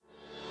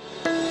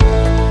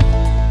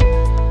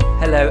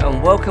Hello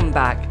and welcome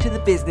back to the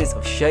Business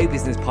of Show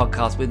Business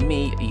podcast with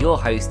me, your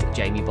host,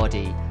 Jamie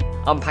Boddy.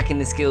 Unpacking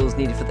the skills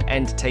needed for the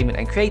entertainment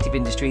and creative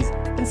industries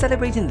and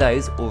celebrating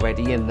those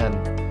already in them.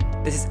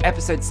 This is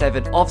episode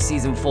 7 of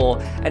season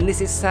 4 and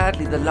this is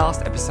sadly the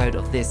last episode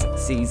of this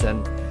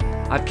season.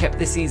 I've kept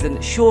this season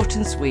short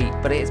and sweet,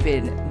 but it has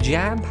been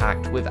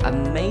jam-packed with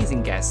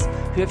amazing guests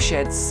who have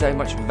shared so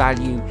much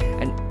value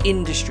and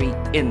industry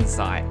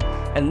insight.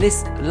 And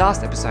this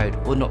last episode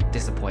will not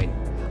disappoint.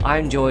 I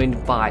am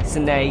joined by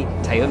Senay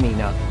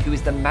Taormina, who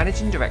is the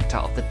Managing Director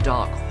of the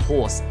Dark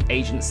Horse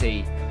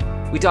Agency.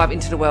 We dive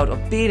into the world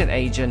of being an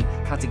agent,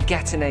 how to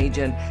get an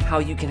agent, how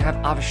you can have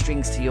other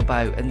strings to your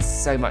bow, and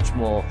so much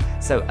more.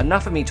 So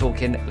enough of me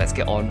talking, let's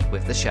get on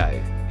with the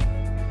show.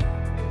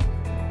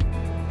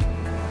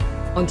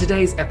 On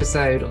today's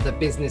episode of the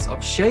Business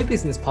of Show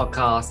Business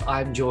podcast,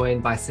 I'm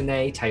joined by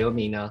Senay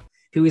Taormina,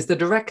 who is the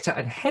Director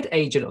and Head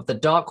Agent of the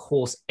Dark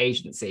Horse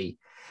Agency.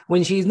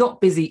 When she's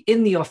not busy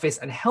in the office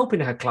and helping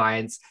her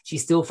clients, she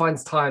still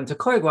finds time to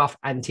choreograph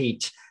and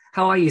teach.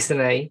 How are you,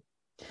 Senay?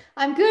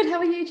 I'm good. How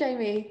are you,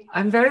 Jamie?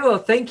 I'm very well.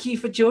 Thank you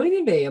for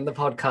joining me on the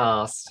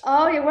podcast.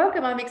 Oh, you're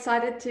welcome. I'm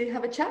excited to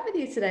have a chat with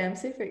you today. I'm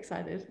super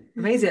excited.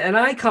 Amazing. And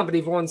I can't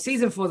believe we're on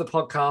season 4 of the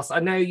podcast. I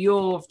know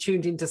you've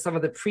tuned into some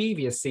of the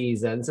previous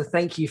seasons, so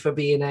thank you for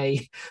being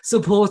a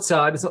supporter.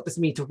 And it's not just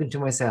me talking to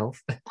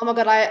myself. Oh my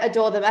God, I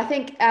adore them. I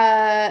think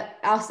our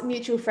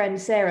mutual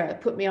friend Sarah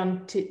put me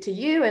on to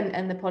you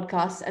and the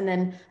podcast. And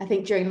then I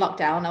think during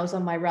lockdown, I was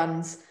on my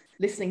runs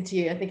listening to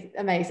you. I think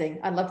amazing.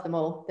 I love them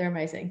all. They're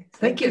amazing.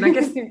 So. Thank you. And I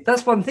guess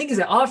that's one thing, is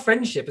that our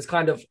friendship is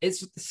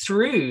it's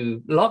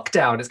through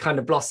lockdown, it's kind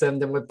of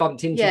blossomed, and we've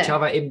bumped into each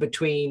other in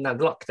between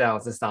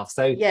lockdowns and stuff.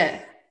 So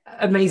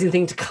amazing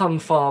thing to come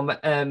from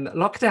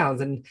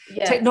lockdowns and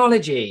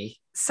technology.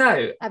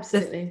 So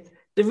absolutely.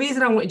 The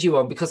reason I wanted you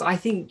on, because I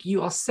think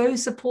you are so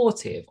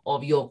supportive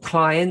of your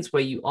clients,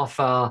 where you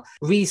offer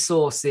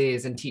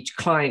resources and teach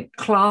client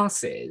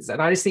classes.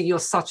 And I just think you're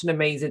such an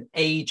amazing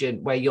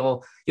agent, where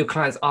your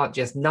clients aren't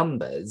just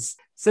numbers.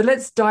 So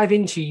let's dive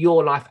into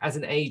your life as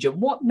an agent.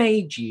 What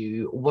made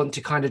you want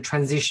to kind of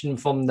transition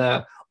from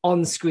the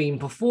on-screen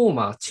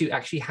performer to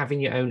actually having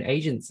your own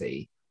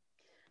agency?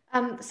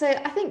 So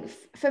I think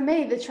for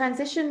me, the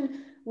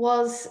transition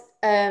was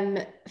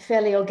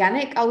fairly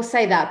organic. I will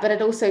say that, but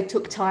it also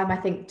took time, I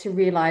think, to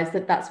realize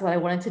that that's what I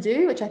wanted to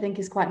do, which I think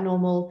is quite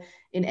normal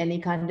in any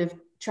kind of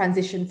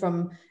transition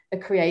from a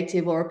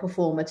creative or a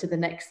performer to the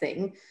next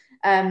thing.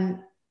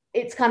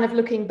 It's kind of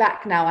looking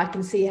back now, I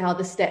can see how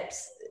the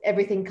steps,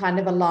 everything kind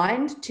of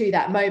aligned to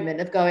that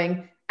moment of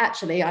going,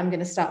 actually, I'm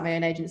going to start my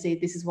own agency.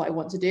 This is what I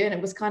want to do. And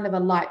it was kind of a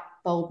light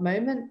bulb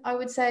moment, I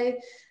would say.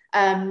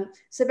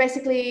 So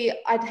basically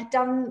I'd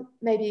done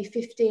maybe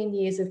 15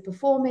 years of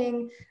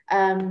performing.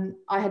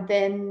 I had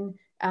then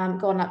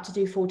gone up to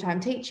do full-time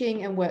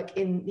teaching and work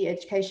in the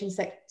education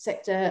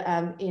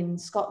sector in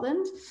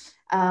Scotland,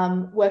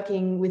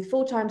 working with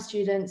full-time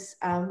students,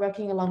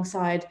 working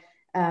alongside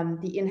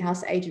the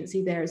in-house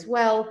agency there as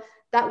well.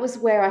 That was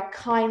where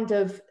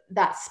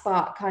that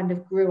spark kind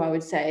of grew, I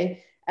would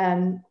say.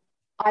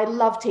 I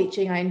love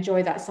teaching. I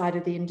enjoy that side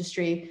of the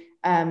industry.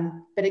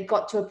 But it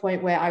got to a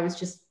point where I was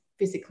just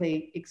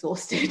physically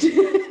exhausted.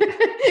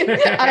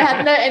 I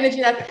had no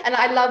energy left. And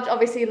I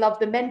obviously loved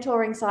the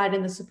mentoring side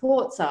and the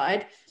support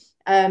side.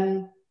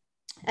 And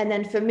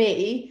then for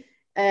me,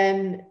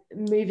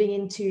 moving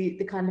into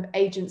the kind of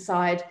agent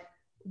side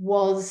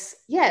was,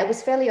 it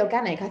was fairly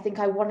organic. I think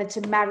I wanted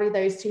to marry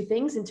those two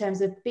things in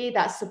terms of be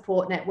that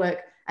support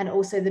network and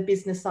also the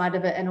business side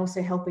of it, and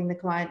also helping the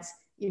clients,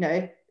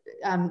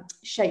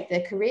 shape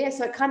their career.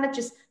 So it kind of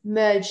just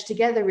merged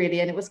together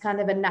really. And it was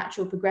kind of a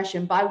natural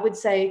progression. But I would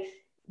say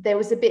there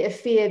was a bit of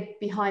fear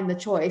behind the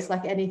choice,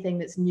 like anything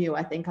that's new.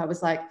 I think I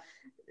was like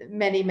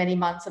many, many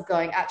months of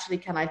going, actually,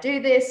 can I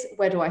do this?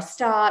 Where do I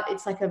start?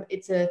 It's like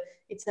it's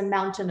a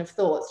mountain of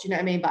thoughts. Do you know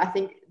what I mean? But I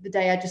think the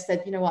day I just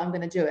said, you know what, I'm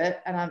going to do it.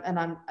 And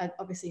I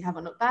obviously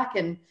haven't looked back,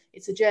 and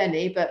it's a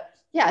journey, but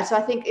so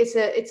I think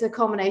it's a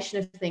culmination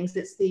of things.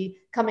 It's the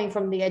coming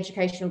from the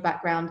educational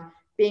background,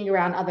 being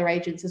around other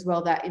agents as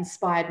well, that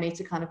inspired me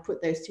to kind of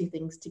put those two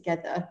things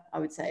together, I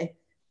would say.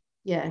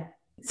 Yeah.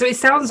 So it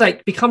sounds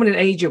like becoming an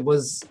agent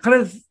was kind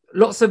of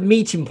lots of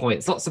meeting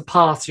points, lots of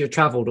paths you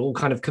traveled, all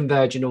kind of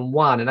converging on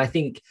one. And I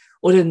think,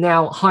 although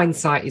now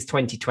hindsight is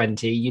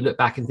 2020, you look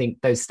back and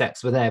think those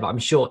steps were there, but I'm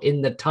sure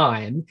in the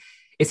time,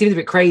 it seems a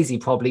bit crazy,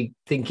 probably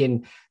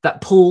thinking that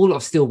pull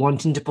of still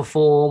wanting to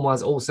perform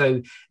was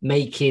also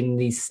making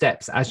these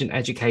steps as an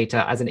educator,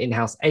 as an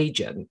in-house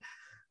agent.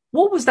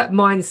 What was that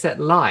mindset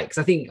like? Because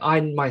I think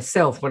I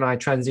myself, when I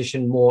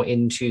transitioned more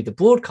into the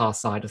broadcast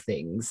side of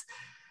things,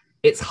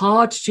 it's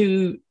hard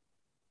to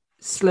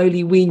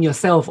slowly wean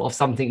yourself off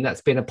something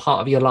that's been a part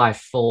of your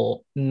life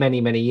for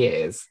many, many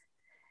years.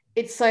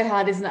 It's so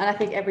hard, isn't it? And I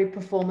think every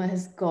performer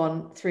has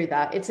gone through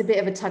that. It's a bit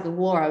of a tug of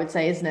war, I would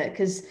say, isn't it?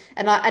 Because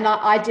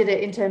I did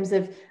it in terms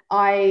of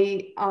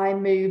I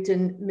moved,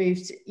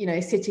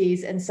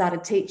 cities and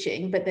started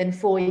teaching, but then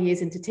 4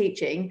 years into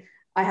teaching,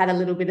 I had a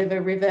little bit of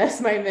a reverse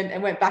moment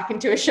and went back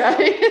into a show.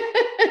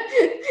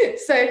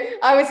 So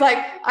I was like,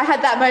 I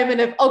had that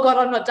moment of, oh God,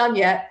 I'm not done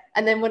yet.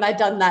 And then when I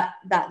done that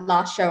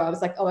last show, I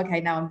was like, oh,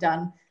 okay, now I'm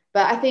done.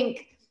 But I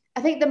think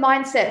the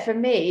mindset for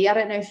me, I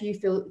don't know if you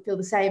feel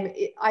the same.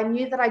 I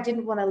knew that I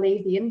didn't want to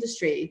leave the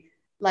industry.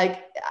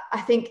 Like,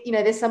 I think,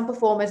 there's some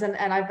performers, and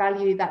I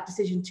value that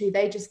decision too.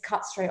 They just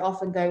cut straight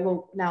off and go,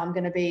 well, now I'm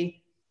going to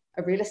be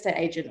a real estate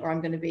agent, or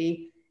I'm going to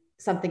be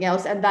something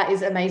else. And that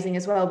is amazing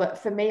as well. But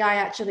for me, I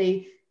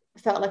actually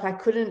felt like I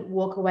couldn't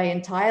walk away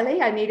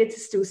entirely. I needed to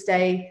still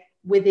stay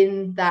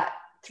within that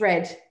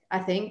thread, I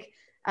think.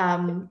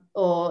 So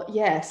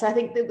I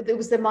think there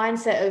was the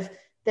mindset of,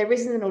 there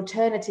isn't an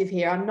alternative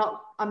here. I'm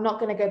not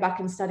going to go back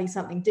and study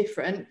something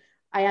different.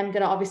 I am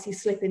going to obviously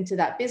slip into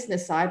that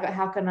business side, but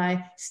how can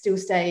I still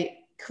stay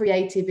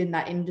creative in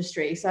that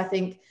industry? So I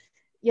think,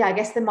 I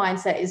guess the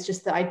mindset is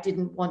just that I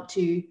didn't want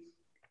to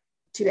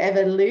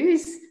ever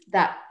lose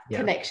that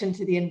connection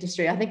to the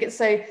industry. I think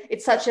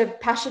it's such a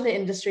passionate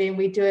industry, and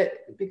we do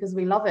it because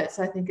we love it.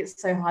 So I think it's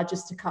so hard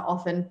just to cut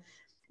off. And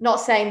not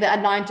saying that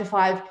a 9 to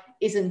 5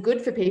 isn't good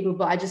for people,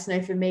 but I just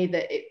know for me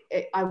that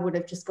I would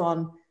have just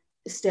gone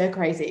stir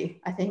crazy,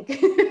 I think.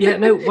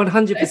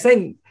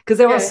 100%. Because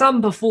there are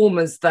some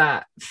performers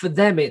that for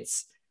them,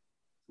 it's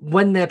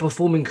when their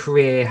performing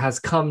career has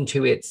come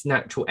to its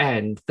natural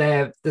end,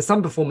 there's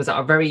some performers that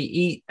are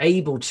very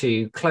able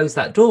to close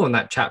that door on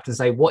that chapter and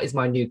say, what is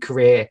my new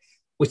career?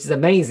 Which is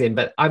amazing.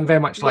 But I'm very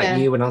much like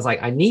you, and I was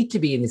like, I need to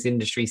be in this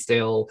industry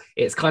still.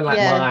 It's kind of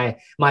like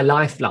my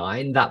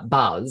lifeline, that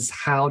buzz.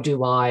 How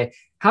do I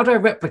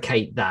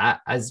replicate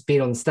that as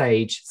being on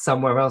stage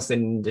somewhere else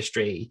in the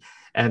industry?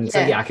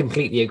 I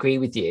completely agree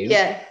with you.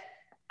 Yeah.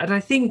 And I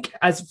think,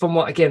 from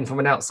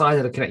an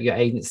outsider looking at your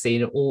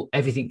agency and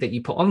everything that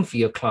you put on for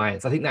your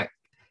clients, I think that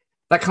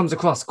comes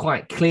across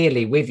quite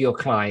clearly with your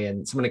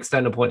clients from an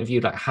external point of view,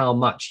 like how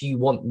much you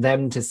want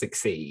them to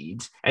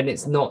succeed. And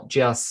it's not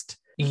just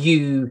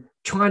you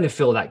trying to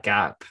fill that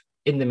gap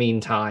in the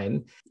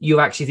meantime. You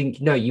actually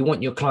think, no, you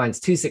want your clients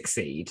to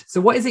succeed. So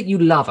what is it you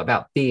love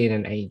about being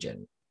an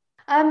agent?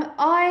 I'm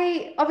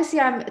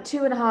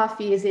 2.5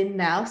 years in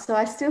now, so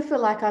I still feel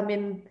like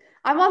I'm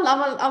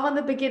on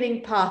the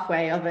beginning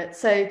pathway of it.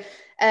 So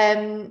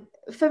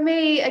for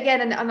me,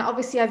 again, and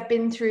obviously I've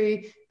been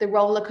through the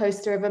roller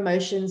coaster of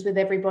emotions with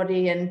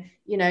everybody, and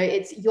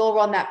you're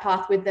on that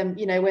path with them.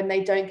 When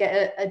they don't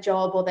get a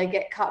job, or they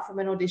get cut from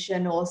an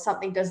audition, or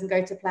something doesn't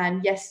go to plan,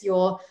 yes,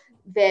 you're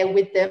there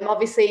with them.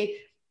 Obviously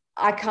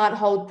I can't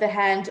hold the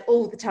hand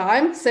all the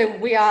time, so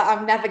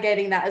I'm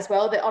navigating that as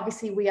well. That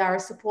obviously we are a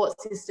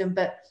support system,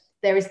 but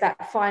there is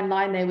that fine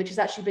line there, which has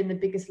actually been the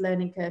biggest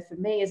learning curve for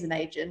me as an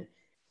agent,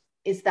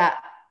 is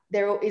that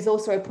there is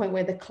also a point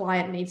where the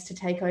client needs to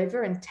take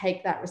over and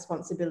take that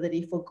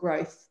responsibility for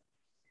growth.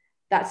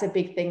 That's a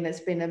big thing that's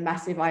been a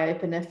massive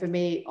eye-opener for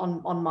me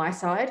on my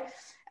side.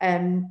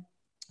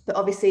 But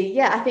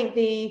obviously, I think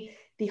the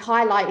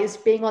highlight is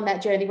being on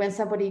that journey when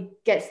somebody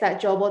gets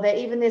that job, or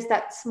there's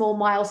that small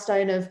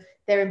milestone of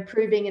they're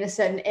improving in a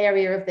certain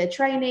area of their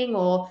training,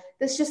 or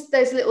there's just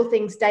those little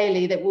things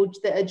daily that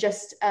are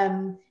just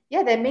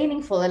they're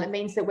meaningful, and it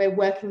means that we're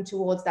working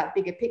towards that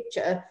bigger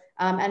picture.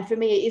 And for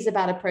me, it is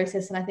about a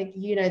process, and I think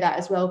that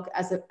as well,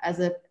 as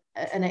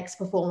an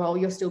ex-performer, or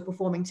you're still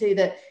performing too,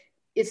 that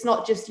it's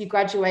not just you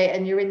graduate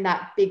and you're in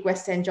that big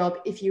West End job.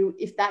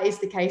 If that is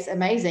the case,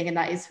 amazing, and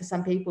that is for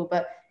some people,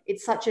 but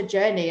it's such a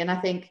journey. And I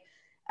think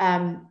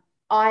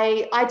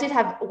I did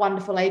have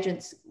wonderful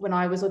agents when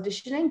I was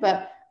auditioning,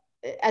 but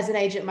as an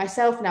agent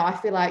myself now, I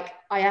feel like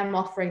I am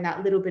offering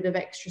that little bit of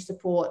extra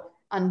support,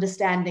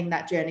 understanding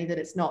that journey, that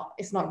it's not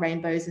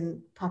rainbows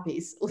and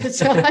puppies all the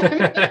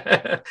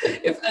time.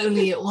 If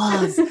only it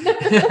was.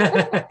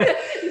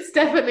 It's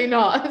definitely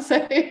not. So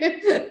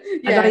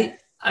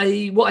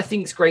what I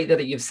think is great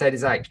that you've said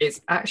is like,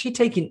 it's actually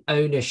taking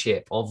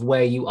ownership of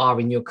where you are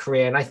in your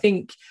career. And I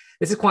think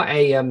this is quite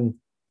a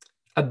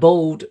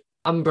bold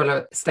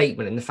umbrella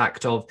statement, in the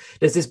fact of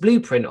there's this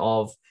blueprint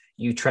of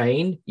you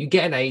train, you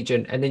get an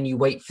agent, and then you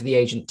wait for the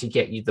agent to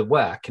get you the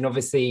work. And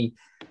obviously,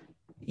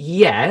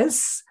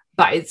 yes,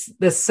 but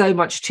there's so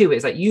much to it.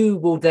 It's like you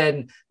will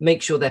then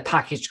make sure they're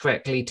packaged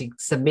correctly to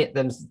submit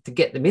them, to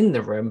get them in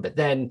the room. But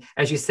then,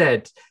 as you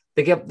said,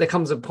 there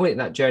comes a point in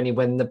that journey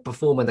when the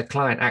performer, the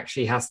client,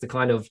 actually has to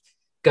kind of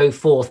go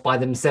forth by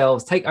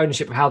themselves, take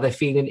ownership of how they're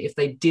feeling. If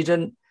they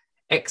didn't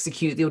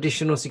execute the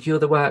audition or secure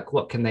the work,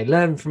 what can they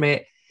learn from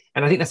it?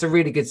 And I think that's a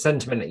really good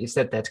sentiment that you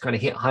said there, to kind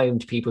of hit home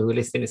to people who are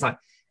listening. It's like,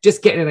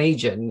 just getting an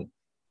agent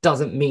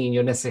doesn't mean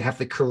you'll necessarily have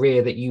the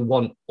career that you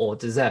want or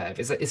deserve.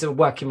 It's a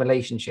working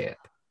relationship.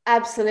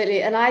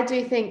 Absolutely. And I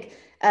do think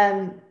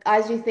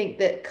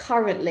that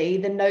currently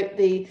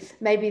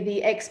maybe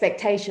the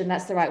expectation,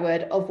 that's the right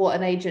word, of what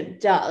an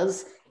agent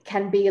does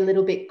can be a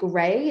little bit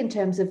grey in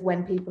terms of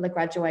when people are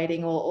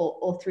graduating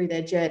or through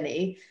their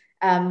journey.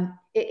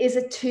 It is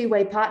a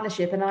two-way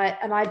partnership, and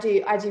I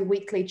do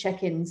weekly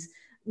check-ins,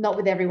 not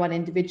with everyone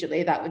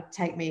individually, that would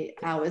take me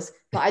hours,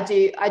 but I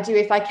do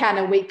if I can,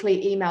 a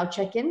weekly email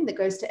check-in that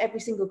goes to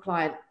every single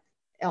client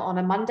on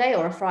a Monday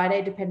or a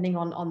Friday, depending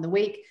on the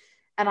week.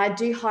 And I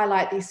do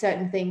highlight these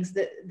certain things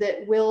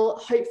that will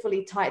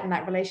hopefully tighten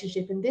that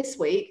relationship. And this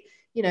week,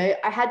 you know,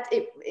 I had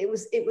it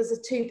was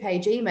a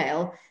 2-page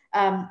email,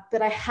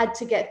 but I had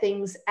to get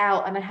things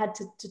out, and I had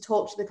to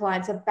talk to the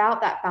clients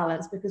about that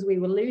balance, because we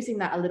were losing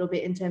that a little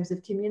bit in terms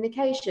of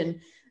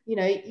communication. You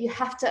know, you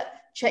have to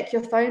check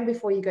your phone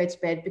before you go to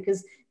bed,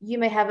 because you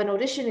may have an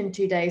audition in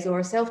 2 days or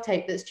a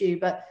self-tape that's due,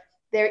 but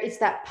it's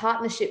that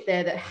partnership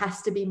there that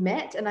has to be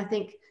met. And I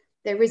think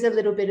there is a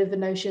little bit of a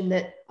notion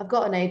that I've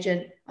got an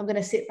agent, I'm going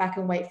to sit back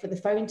and wait for the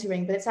phone to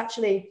ring, but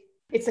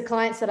it's the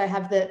clients that I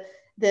have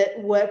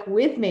that work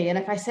with me. And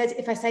if I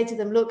say to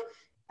them, look,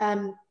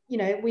 you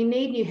know, we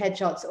need new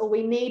headshots, or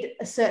we need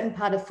a certain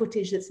part of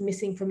footage that's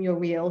missing from your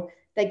reel,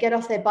 they get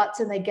off their butts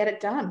and they get it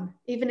done.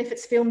 Even if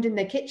it's filmed in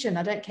their kitchen,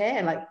 I don't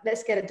care. Like,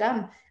 let's get it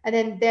done. And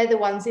then they're the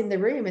ones in the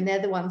room, and they're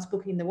the ones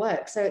booking the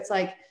work. So it's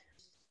like,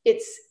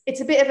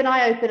 it's a bit of an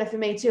eye opener for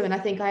me too. And I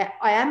think I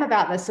am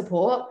about the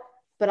support,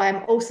 but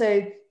I'm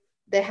also,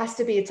 there has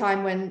to be a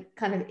time when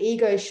kind of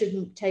ego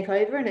shouldn't take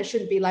over, and it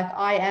shouldn't be like,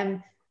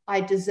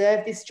 I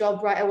deserve this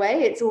job right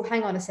away. It's all,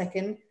 hang on a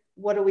second,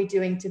 what are we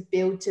doing to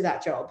build to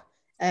that job?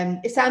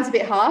 It sounds a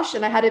bit harsh,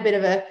 and I had a bit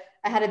of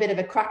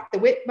a crack the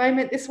whip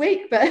moment this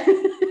week, but do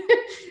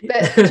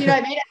you know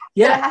what I mean?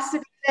 Yeah. It has to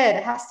be said.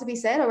 It has to be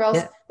said, or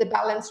else the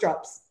balance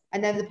drops,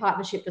 and then the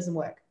partnership doesn't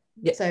work.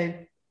 Yeah. So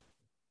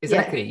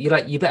exactly.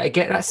 Yeah. You better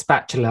get that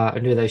spatula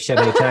and do those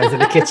shadow turns in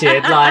the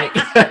kitchen, like.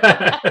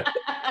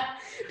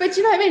 But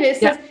you know what I mean?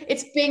 It's just,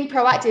 it's being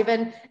proactive,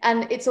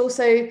 and it's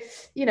also,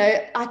 you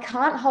know, I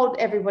can't hold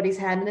everybody's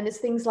hand, and it's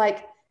things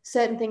like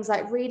certain things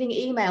like reading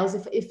emails.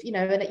 If you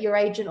know, and your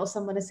agent or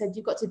someone has said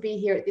you've got to be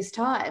here at this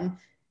time,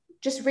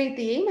 just read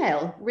the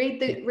email, read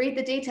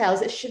the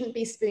details. It shouldn't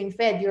be spoon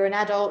fed. You're an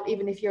adult,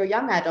 even if you're a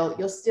young adult,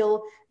 you're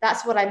still,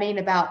 that's what I mean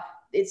about,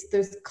 it's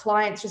the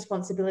client's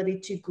responsibility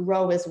to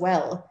grow as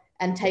well,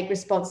 and take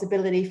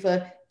responsibility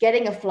for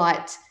getting a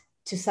flight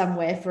to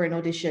somewhere for an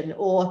audition,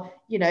 or,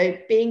 you know,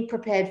 being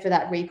prepared for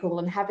that recall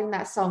and having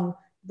that song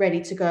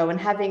ready to go, and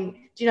having,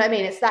 do you know what I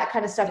mean? It's that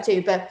kind of stuff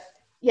too. But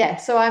yeah,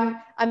 so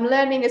I'm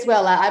learning as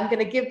well. I'm going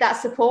to give that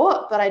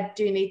support, but I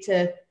do need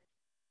to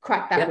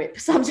crack that whip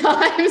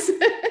sometimes.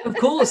 Of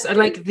course. And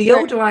like, the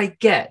older I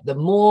get, the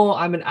more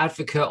I'm an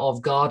advocate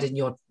of guarding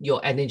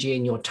your energy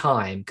and your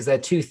time, because there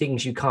are two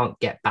things you can't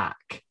get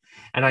back.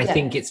 And I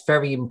think it's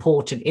very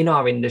important in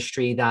our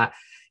industry that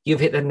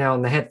you've hit the nail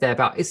on the head there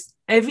about, it's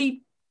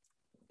everything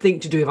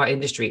to do with our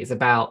industry is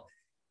about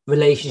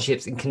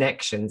relationships and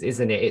connections,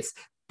 isn't it? It's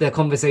the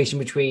conversation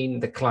between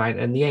the client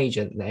and the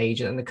agent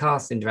and the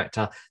casting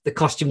director, the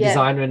costume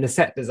designer and the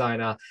set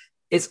designer.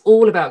 It's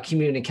all about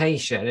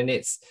communication, and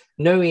it's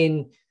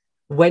knowing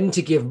when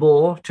to give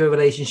more to a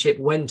relationship,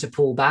 when to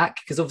pull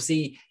back. Because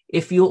obviously,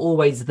 if you're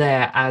always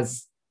there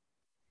as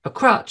a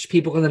crutch,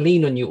 people are going to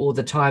lean on you all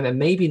the time and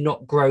maybe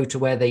not grow to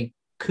where they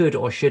could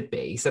or should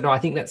be. So no, I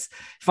think that's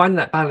finding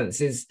that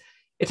balance it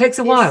takes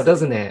a while,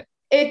 doesn't it?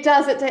 It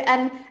does.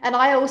 And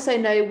I also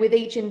know with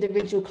each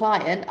individual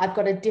client, I've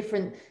got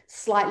a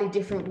slightly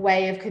different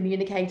way of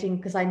communicating,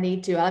 because I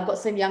need to. I've got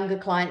some younger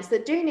clients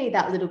that do need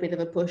that little bit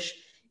of a push,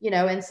 you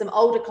know, and some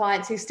older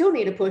clients who still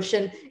need a push.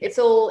 And it's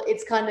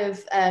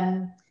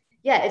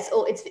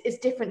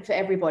different for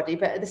everybody.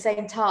 But at the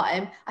same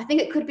time, I think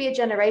it could be a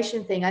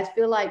generation thing. I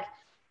feel like,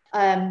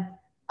 I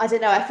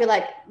don't know, I feel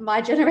like my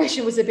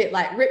generation was a bit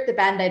like, rip the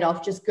Band-Aid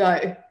off, just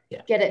go.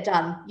 Get it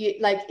done. You,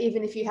 like,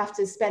 even if you have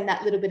to spend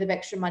that little bit of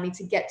extra money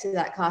to get to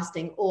that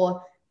casting,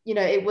 or, you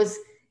know, it was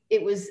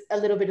a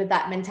little bit of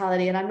that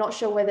mentality. And I'm not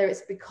sure whether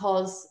it's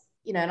because,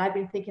 you know, and I've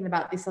been thinking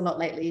about this a lot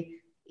lately,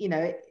 you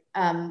know,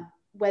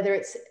 whether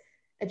it's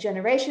a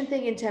generation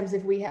thing in terms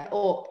of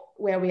or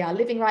where we are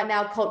living right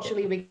now,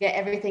 culturally, we get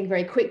everything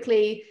very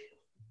quickly.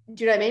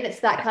 Do you know what I mean? It's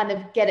that kind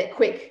of get it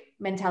quick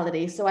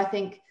mentality. So I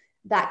think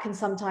that can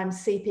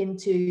sometimes seep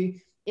into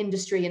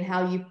industry and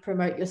how you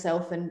promote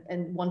yourself and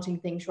wanting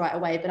things right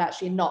away, but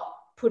actually not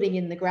putting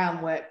in the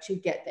groundwork to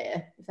get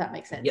there, if that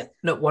makes sense. Yeah,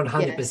 no,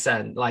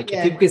 100%. Like,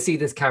 if people can see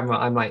this camera,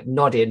 I'm like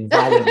nodding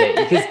violently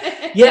because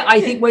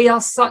I think we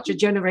are such a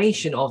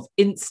generation of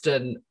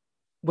instant,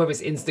 whether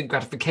it's instant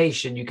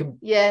gratification, you can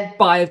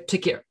buy a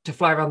ticket to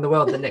fly around the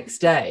world the next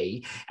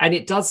day, and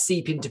it does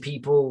seep into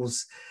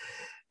people's,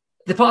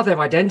 the part of their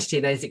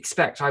identity. They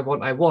expect I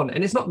want,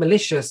 and it's not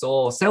malicious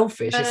or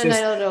selfish. It's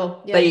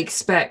just they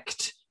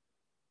expect.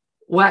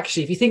 Well,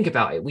 actually, if you think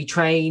about it, we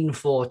train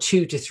for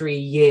 2 to 3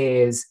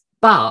 years.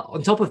 But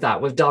on top of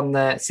that, we've done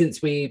that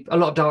since a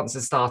lot of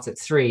dancers start at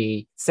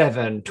 3,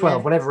 7,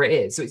 12, whatever it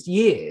is. So it's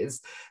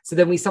years. So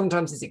then we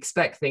sometimes just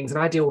expect things.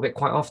 And I deal with it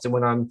quite often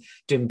when I'm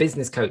doing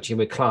business coaching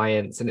with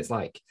clients. And it's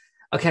like,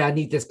 okay, I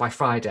need this by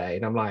Friday.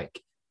 And I'm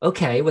like,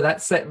 okay, well,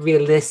 that's set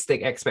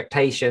realistic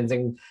expectations.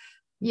 And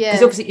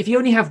because obviously, if you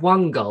only have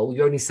one goal,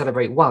 you only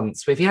celebrate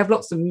once. But if you have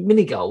lots of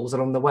mini goals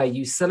along the way,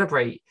 you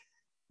celebrate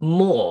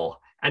more.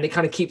 And it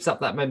kind of keeps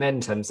up that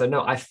momentum. So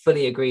no, I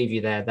fully agree with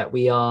you there that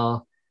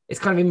it's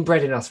kind of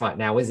inbred in us right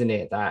now, isn't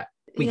it? That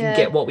we can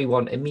get what we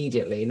want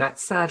immediately. And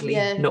that's sadly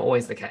not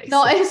always the case.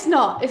 No, it's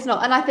not.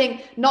 And I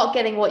think not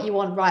getting what you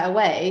want right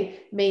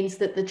away means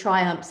that the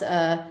triumphs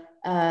are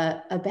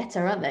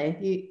better, aren't they?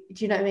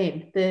 Do you know what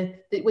I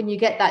mean? When you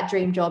get that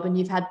dream job and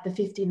you've had the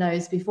 50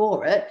 no's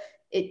before it,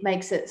 it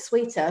makes it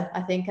sweeter,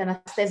 I think. And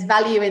there's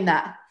value in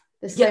that.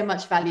 There's so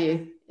much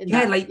value in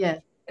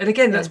that. And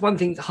again, that's one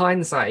thing,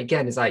 hindsight,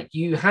 again, is like,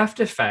 you have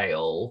to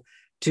fail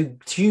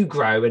to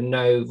grow and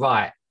know,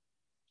 right,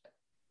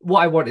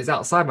 what I want is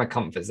outside my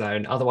comfort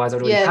zone. Otherwise,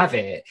 I'd already have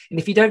it. And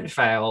if you don't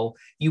fail,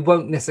 you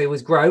won't necessarily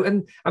always grow.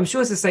 And I'm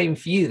sure it's the same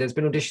for you. There's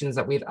been auditions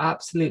that we've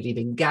absolutely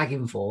been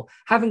gagging for,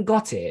 haven't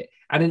got it,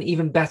 and an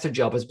even better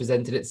job has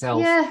presented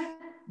itself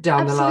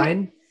down the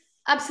line.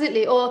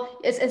 Absolutely. Or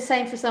it's the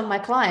same for some of my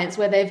clients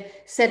where they've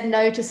said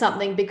no to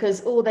something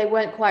because, they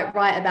weren't quite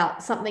right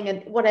about something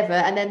and whatever.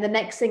 And then the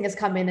next thing has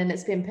come in and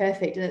it's been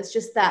perfect. And it's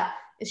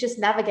just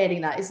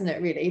navigating that, isn't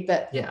it, really?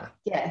 But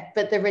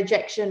but the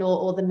rejection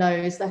or the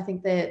no's, I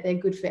think they're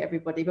good for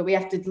everybody, but we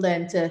have to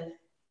learn to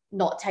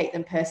not take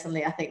them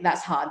personally. I think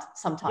that's hard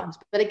sometimes,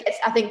 but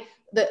I think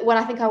that when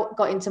I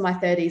got into my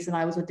 30s and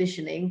I was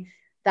auditioning,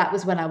 that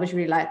was when I was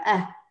really like,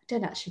 I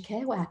don't actually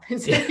care what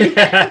happens.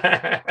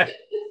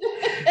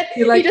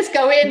 You just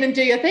go in and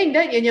do your thing,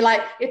 don't you? And you're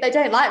like, if they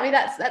don't like me,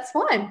 that's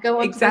fine. Go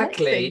on.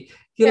 Exactly. To the next thing.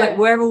 You're like,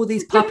 where are all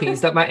these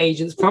puppies that my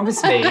agents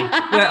promised me?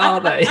 Where are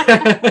they?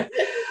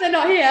 They're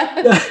not here.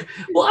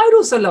 What I'd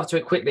also love to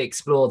quickly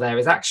explore there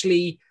is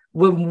actually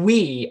when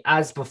we,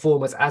 as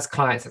performers, as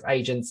clients, as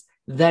agents,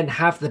 then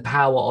have the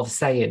power of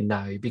saying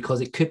no,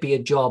 because it could be a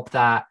job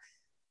that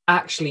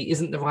actually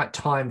isn't the right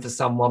time for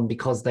someone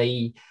because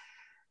they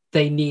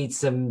need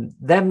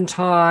them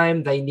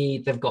time,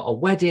 they've got a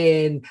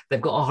wedding,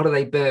 they've got a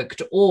holiday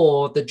booked,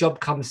 or the job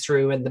comes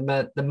through and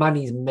the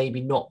money's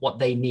maybe not what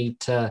they need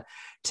to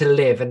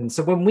live. And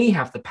so when we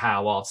have the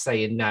power of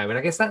saying no, and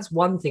I guess that's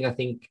one thing I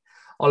think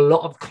a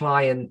lot of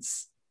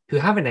clients who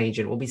have an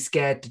agent will be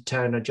scared to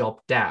turn a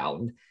job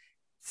down.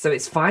 So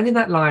it's finding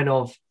that line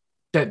of,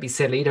 don't be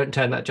silly, don't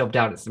turn that job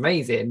down, it's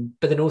amazing,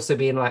 but then also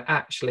being like,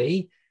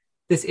 actually,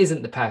 this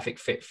isn't the perfect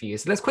fit for you.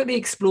 So let's quickly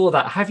explore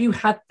that. Have you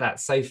had that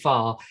so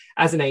far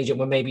as an agent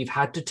where maybe you've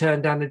had to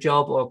turn down a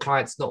job or a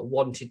client's not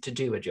wanted to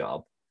do a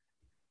job?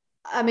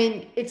 I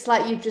mean, it's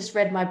like you've just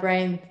read my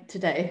brain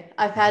today.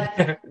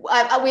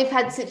 We've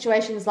had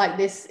situations like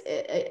this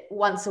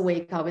once a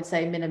week, I would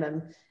say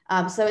minimum.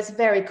 So it's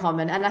very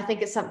common. And I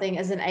think it's something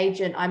as an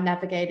agent I'm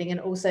navigating. And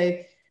also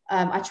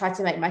I try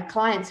to make my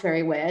clients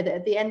very aware that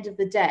at the end of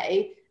the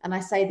day, and I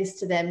say this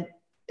to them,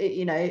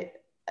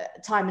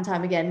 time and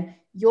time again,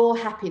 your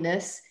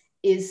happiness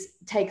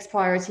takes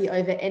priority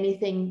over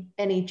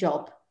any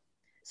job.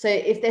 So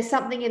if there's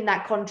something in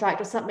that contract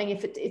or something,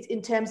 if it's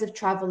in terms of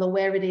travel or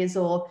where it is,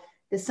 or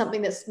there's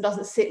something that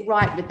doesn't sit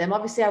right with them,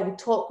 obviously I will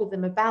talk with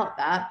them about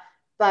that.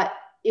 But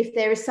if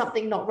there is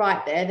something not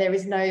right there,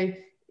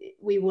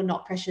 we will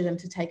not pressure them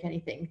to take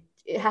anything.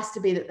 It has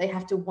to be that they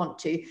have to want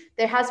to.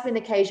 There has been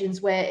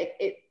occasions where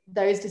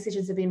those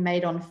decisions have been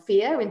made on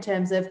fear in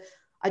terms of,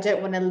 I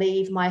don't want to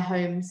leave my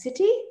home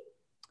city.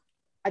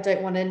 I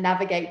don't want to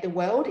navigate the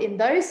world. In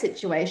those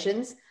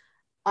situations,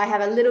 I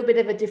have a little bit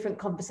of a different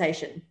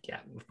conversation. Yeah,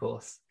 of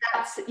course.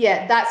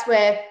 That's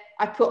where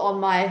I put on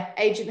my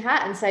agent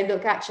hat and say,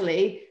 look,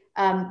 actually,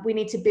 we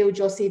need to build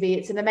your CV.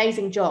 It's an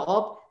amazing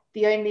job.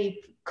 The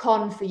only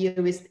con for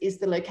you is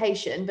the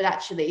location, but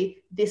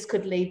actually this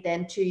could lead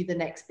then to the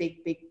next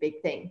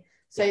big thing.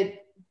 So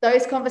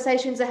those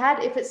conversations are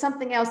had. If it's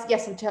something else,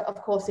 yes,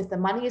 of course, if the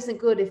money isn't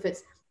good, if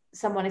it's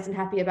someone isn't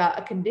happy about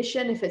a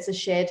condition, if it's a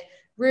shared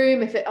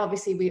room,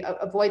 obviously we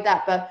avoid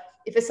that. But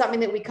if it's something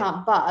that we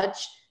can't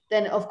budge,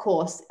 then of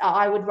course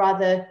I would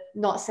rather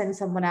not send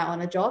someone out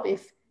on a job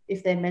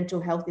if their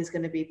mental health is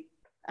going to be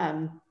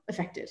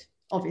affected,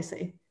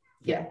 obviously.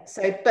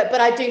 So but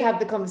I do have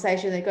the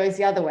conversation that goes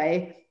the other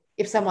way.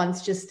 If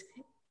someone's just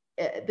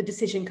the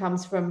decision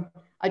comes from,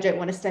 I don't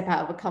want to step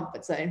out of a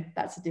comfort zone,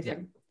 that's a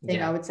different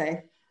thing. I would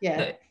say.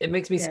 No, it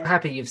makes me so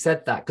happy you've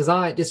said that,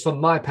 because just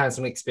from my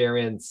personal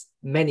experience,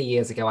 many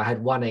years ago, I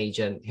had one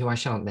agent who I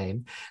shan't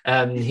name,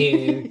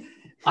 who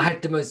I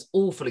had the most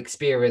awful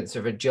experience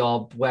of a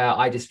job where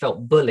I just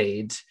felt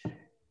bullied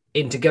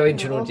into going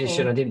to an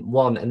audition I didn't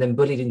want, and then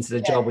bullied into the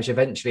job, which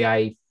eventually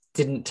I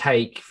didn't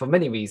take for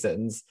many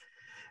reasons.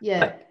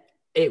 But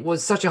it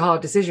was such a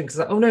hard decision because,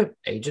 oh no,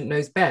 agent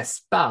knows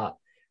best. But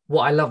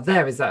what I love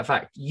there is that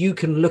fact you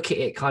can look at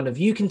it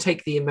you can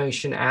take the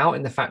emotion out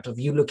in the fact of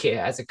you look at it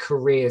as a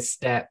career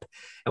step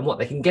and what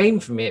they can gain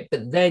from it.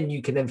 But then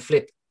you can then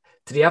flip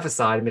to the other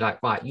side and be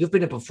like, right, you've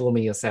been a performer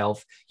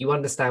yourself. You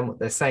understand what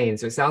they're saying.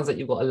 So it sounds like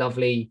you've got a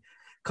lovely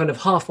kind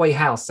of halfway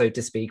house, so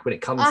to speak, when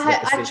it comes to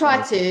I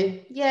try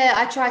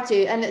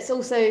to. And it's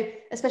also,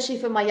 especially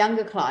for my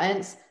younger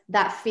clients,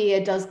 that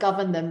fear does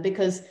govern them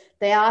because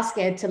they are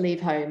scared to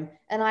leave home.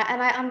 And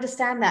I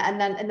understand that.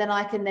 And then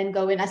I can then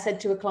go in. I said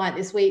to a client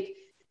this week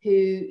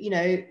who,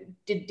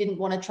 didn't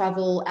want to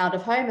travel out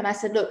of home. And I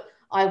said, look,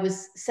 I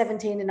was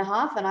 17 and a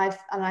half and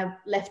I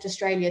left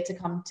Australia to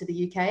come to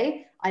the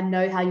UK. I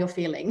know how you're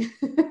feeling.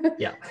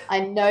 Yeah. I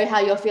know how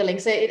you're feeling.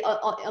 So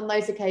on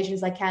those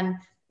occasions, I can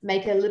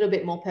make it a little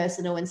bit more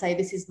personal and say,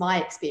 this is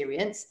my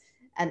experience,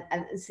 and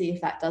see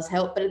if that does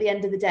help. But at the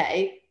end of the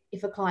day,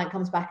 if a client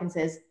comes back and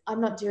says,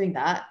 I'm not doing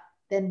that,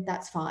 then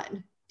that's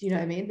fine. Do you know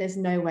what I mean? There's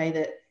no way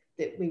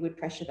that we would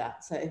pressure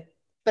that. So,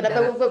 but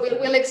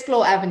we'll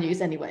explore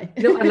avenues anyway.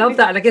 No, I love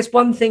that. And I guess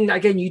one thing that,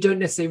 again, you don't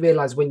necessarily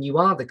realize when you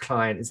are the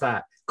client is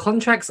that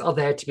contracts are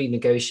there to be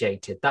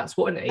negotiated. That's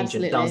what an agent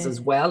Absolutely. does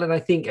as well. And I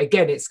think,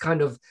 again, it's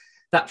kind of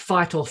that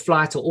fight or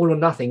flight or all or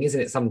nothing,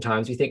 isn't it?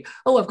 Sometimes we think,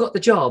 oh, I've got the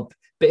job,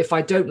 but if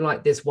I don't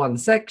like this one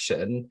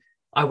section,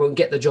 I won't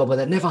get the job, or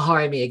they'll never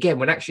hire me again.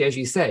 When actually, as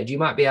you said, you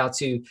might be able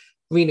to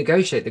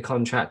renegotiate the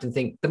contract and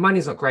think the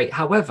money's not great.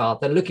 However,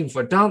 they're looking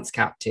for a dance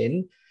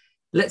captain.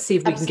 Let's see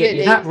if we can get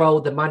you that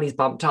role. The money's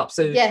bumped up.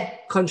 So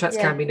contracts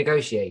can be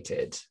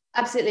negotiated.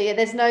 Absolutely.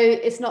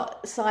 It's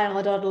not sign on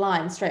the dotted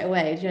line straight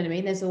away. Do you know what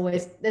I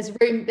mean?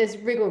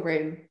 There's wriggle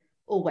room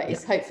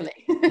always, hopefully.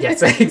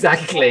 Yes,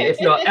 exactly. If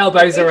your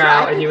elbows are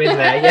out and you're in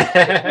there.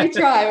 Yeah. We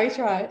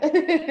try.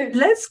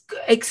 Let's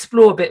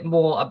explore a bit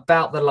more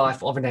about the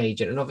life of an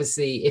agent. And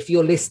obviously, if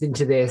you're listening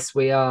to this,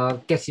 we are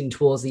getting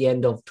towards the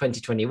end of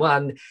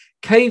 2021.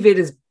 COVID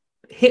has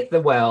hit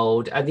the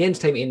world, and the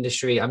entertainment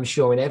industry, I'm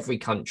sure in every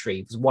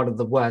country, was one of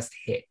the worst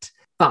hit.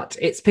 But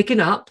it's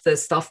picking up.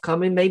 There's stuff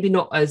coming, maybe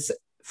not as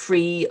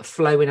free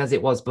flowing as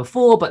it was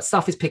before, but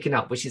stuff is picking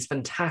up, which is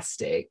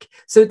fantastic.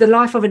 So the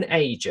life of an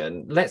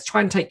agent, let's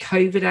try and take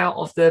COVID out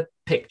of the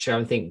picture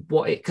and think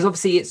because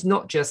obviously it's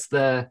not just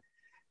the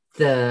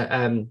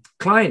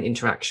client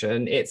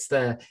interaction, it's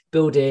the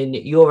building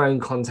your own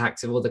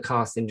contacts with all the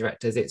casting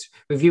directors, it's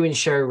reviewing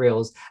show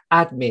reels,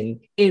 admin,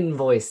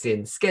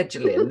 invoicing,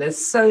 scheduling.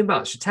 There's so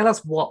much. Tell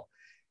us what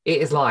it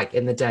is like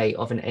in the day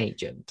of an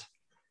agent.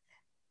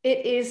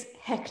 It is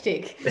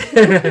hectic.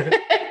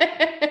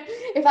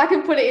 If I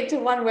can put it into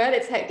one word,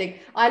 it's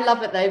hectic. I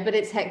love it though, but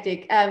it's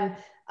hectic. I've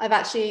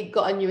actually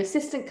got a new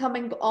assistant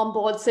coming on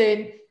board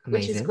soon. Amazing.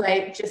 Which is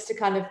great, just to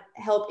kind of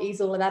help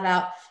ease all of that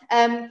out.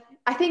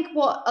 I think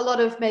what a lot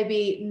of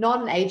maybe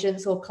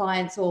non-agents or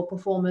clients or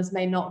performers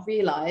may not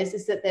realize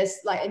is that there's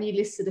and you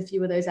listed a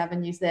few of those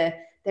avenues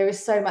there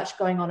is so much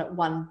going on at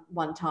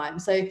one time.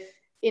 So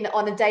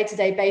on a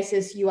day-to-day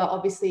basis,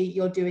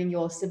 you're doing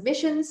your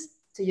submissions.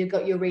 So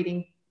you're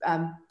reading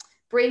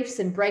briefs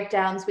and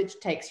breakdowns, which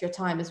takes your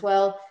time as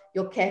well.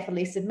 You're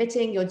carefully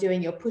submitting, you're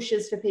doing your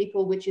pushes for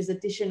people, which is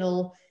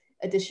additional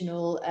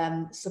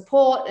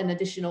support and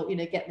additional,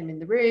 get them in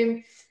the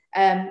room.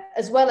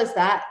 As well as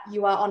that,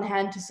 you are on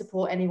hand to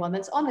support anyone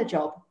that's on a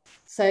job.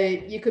 So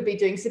you could be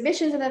doing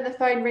submissions and then the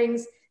phone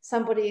rings,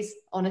 somebody's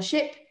on a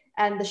ship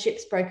and the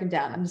ship's broken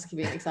down. I'm just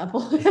giving you an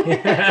example. So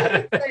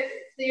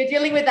you're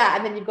dealing with that,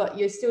 and then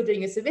you're still doing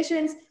your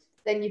submissions.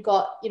 Then you've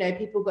got,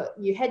 people got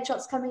new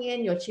headshots coming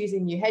in, you're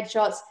choosing new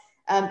headshots.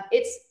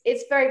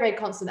 It's very, very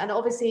constant. And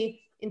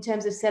obviously, in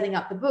terms of setting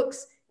up the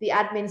books, the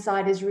admin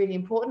side is really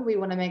important. We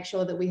want to make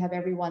sure that we have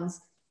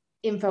everyone's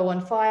info on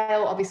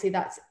file. Obviously,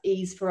 that's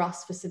ease for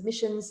us for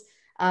submissions.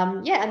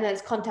 And then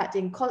it's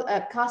contacting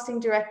casting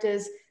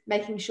directors,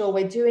 making sure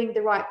we're doing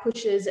the right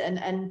pushes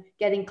and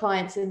getting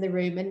clients in the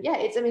room. And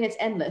it's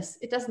endless.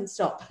 It doesn't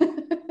stop.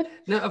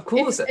 No, of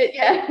course.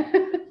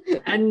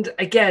 And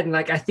again,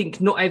 I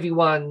think not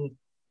everyone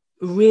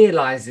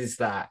realizes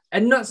that.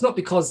 And that's not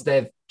because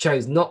they've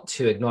chose not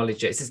to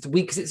acknowledge it. It's just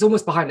because it's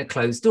almost behind a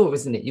closed door,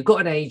 isn't it? You've got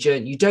an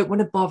agent, you don't want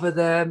to bother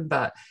them,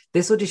 but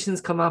this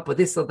audition's come up or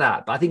this or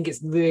that. But I think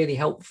it's really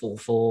helpful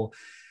for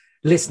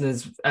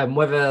listeners,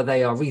 whether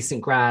they are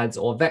recent grads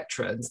or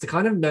veterans, to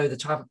kind of know the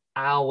type of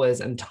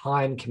hours and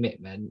time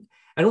commitment,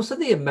 and also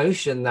the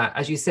emotion that,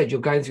 as you said,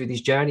 you're going through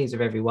these journeys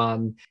with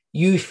everyone.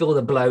 You feel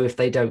the blow if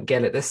they don't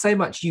get it. There's so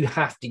much you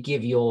have to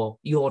give your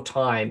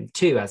time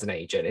to as an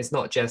agent. It's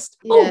not just,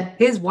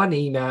 here's one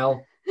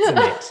email,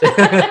 submit.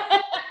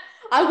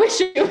 I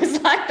wish it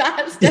was like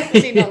that. It's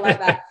definitely not like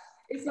that.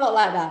 It's not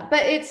like that.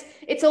 But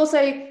it's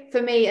also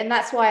for me, and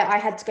that's why I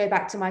had to go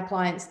back to my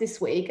clients this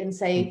week and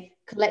say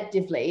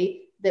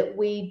collectively that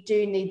we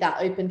do need that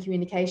open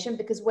communication,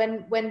 because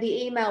when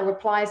the email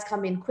replies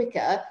come in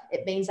quicker,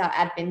 it means our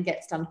admin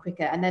gets done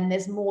quicker, and then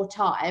there's more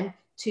time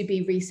to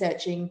be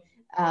researching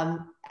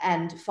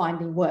and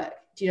finding work.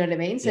 Do you know what I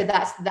mean? So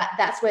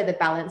that's where the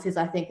balance is,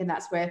 I think, and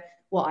that's where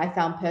what I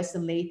found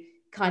personally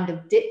kind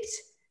of dipped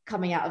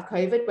coming out of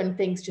COVID, when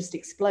things just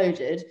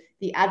exploded.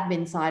 The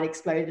admin side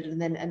exploded,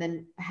 and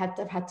then had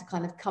to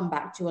kind of come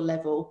back to a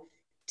level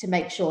to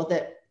make sure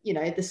that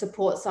the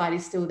support side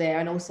is still there,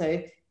 and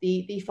also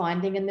the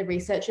finding and the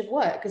research of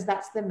work, because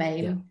that's the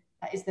main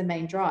that is the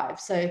main drive.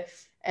 So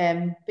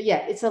but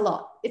it's a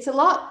lot,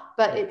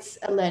 but it's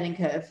a learning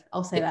curve,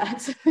 I'll say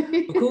that.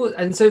 Of course.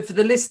 And so for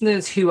the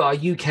listeners who are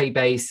UK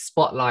based,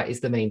 Spotlight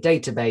is the main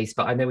database,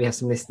 but I know we have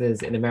some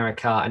listeners in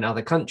America and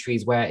other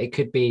countries where it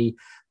could be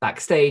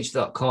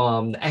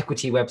backstage.com, the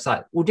Equity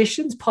website.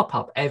 Auditions pop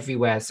up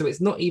everywhere, so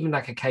it's not even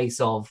like a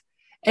case of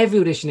every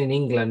audition in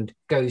England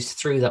goes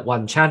through that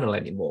one channel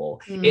anymore.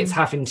 It's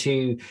having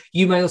to,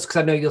 you may also,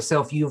 because I know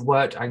yourself, you've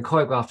worked and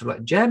choreographed a lot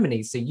in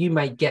Germany, so you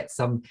may get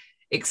some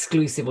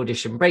exclusive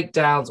audition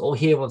breakdowns or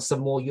hear of some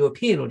more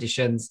European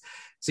auditions.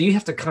 So you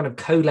have to kind of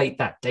collate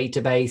that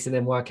database and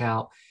then work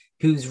out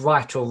who's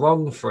right or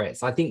wrong for it.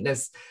 So I think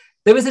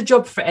there is a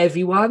job for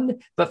everyone,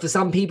 but for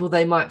some people,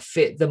 they might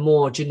fit the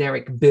more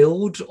generic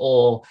build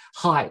or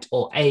height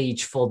or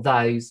age for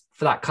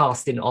that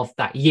casting of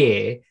that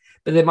year.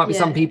 But there might be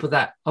some people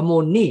that are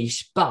more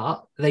niche,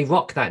 but they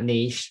rock that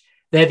niche.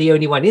 They're the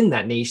only one in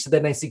that niche. So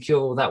then they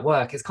secure all that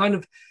work. It's kind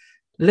of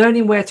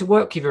learning where to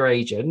work with your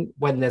agent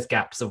when there's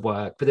gaps of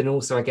work, but then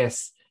also, I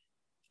guess,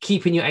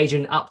 keeping your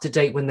agent up to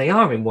date when they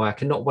are in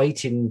work and not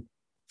waiting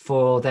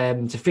for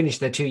them to finish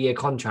their 2-year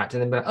contract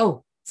and then be like,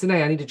 oh,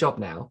 Senay, I need a job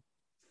now.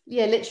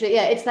 Yeah, literally.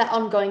 Yeah, it's that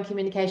ongoing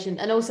communication.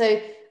 And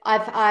also,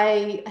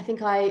 I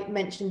think I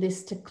mentioned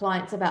this to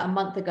clients about a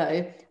month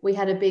ago. We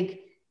had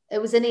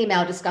it was an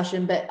email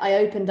discussion, but I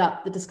opened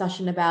up the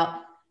discussion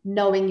about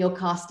knowing your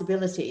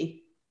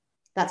castability.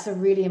 That's a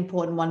really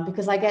important one,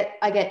 because I get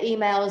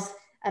emails,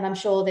 and I'm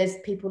sure there's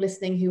people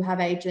listening who have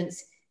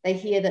agents. They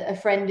hear that a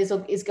friend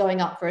is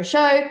going up for a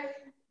show,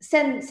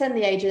 send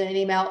the agent an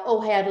email. Oh,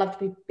 hey, I'd love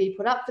to be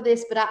put up for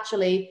this, but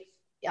actually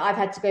I've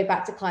had to go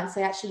back to clients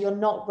and say, actually, you're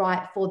not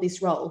right for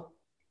this role,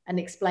 and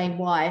explain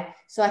why.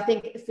 So I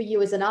think for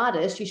you as an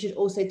artist, you should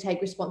also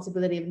take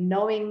responsibility of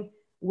knowing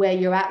where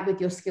you're at with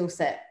your skill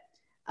set.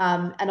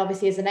 And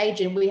obviously, as an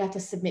agent, we have to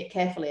submit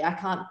carefully. I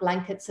can't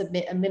blanket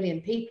submit 1 million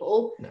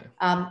people.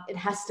 No. It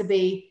has to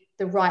be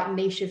the right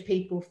niche of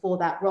people for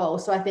that role.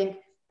 So I think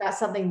that's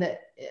something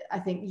that I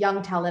think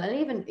young talent and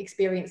even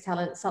experienced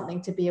talent,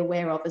 something to be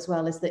aware of as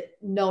well, is that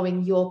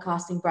knowing your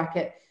casting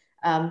bracket.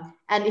 And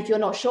if you're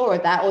not sure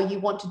of that, or you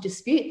want to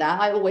dispute that,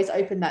 I always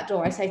open that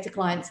door. I say to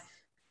clients,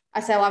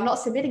 well, I'm not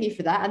submitting you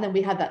for that. And then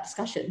we have that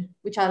discussion,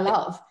 which I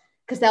love,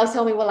 because they'll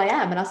tell me, well, I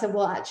am. And I said,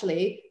 well,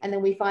 actually, and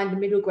then we find the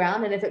middle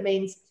ground. And if it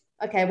means,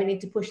 okay, we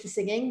need to push the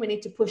singing, we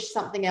need to push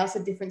something else,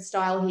 a different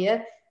style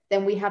here,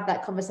 then we have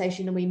that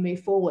conversation and we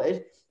move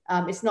forward.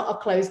 It's not a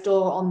closed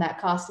door on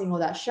that casting or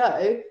that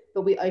show,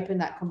 but we open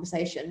that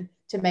conversation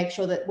to make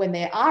sure that when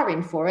they are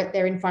in for it,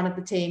 they're in front of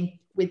the team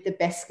with the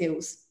best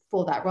skills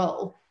for that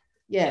role.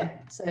 Yeah.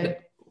 So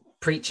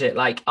preach it.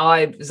 Like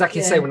I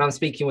exactly say, when I'm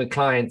speaking with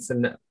clients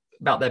and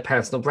about their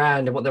personal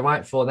brand and what they're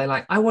right for, they're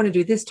like, I want to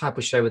do this type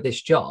of show with this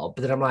job.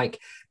 But then I'm like,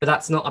 but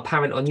that's not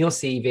apparent on your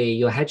CV.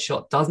 Your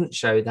headshot doesn't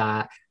show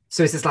that.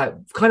 So it's just like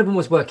kind of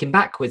almost working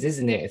backwards,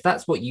 isn't it? If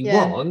that's what you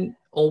want,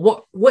 or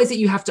what is it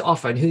you have to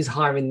offer, and who's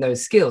hiring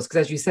those skills?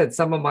 Because as you said,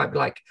 someone might be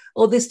like,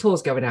 oh, this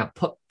tour's going out,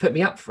 put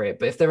me up for it.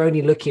 But if they're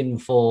only looking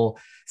for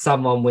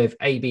someone with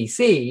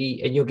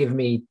ABC and you're giving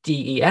me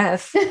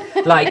DEF,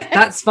 like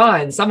that's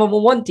fine. Someone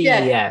will want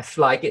DEF,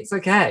 like it's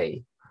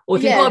okay. Or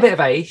if you've got a bit of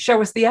A, show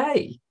us the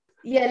A.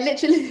 Yeah,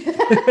 literally.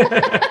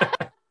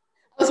 I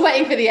was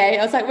waiting for the A.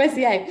 I was like, where's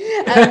the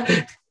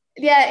A?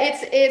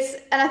 It's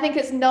and I think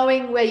it's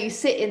knowing where you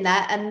sit in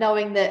that, and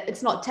knowing that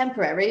it's not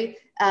temporary.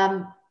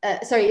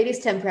 Sorry, it is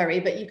temporary,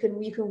 but you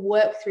can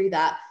work through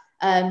that.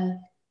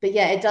 But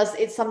yeah,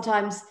 it's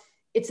sometimes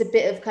it's a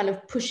bit of kind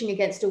of pushing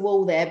against a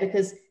wall there,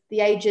 because the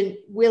agent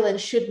will and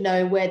should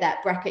know where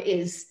that bracket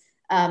is.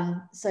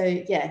 So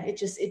yeah, it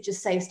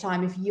just saves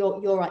time if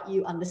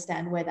you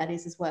understand where that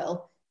is as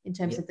well in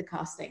terms of the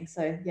casting.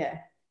 So yeah.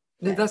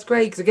 That's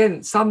great, because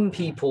again, some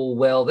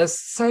people there's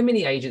so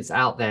many agents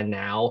out there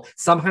now.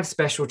 Some have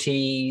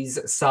specialties,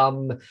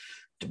 some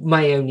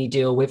may only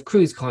deal with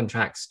cruise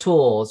contracts,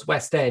 tours,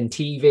 West End,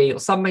 TV, or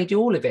some may do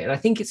all of it. And I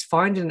think it's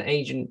finding an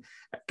agent,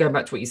 going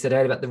back to what you said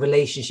earlier about the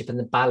relationship and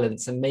the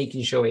balance and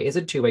making sure it is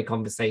a two-way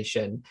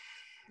conversation.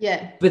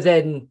 Yeah. But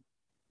then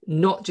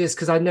not just,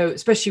 because I know,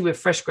 especially with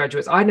fresh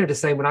graduates, I know the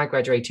same when I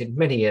graduated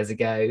many years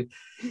ago,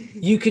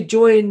 you could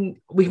join,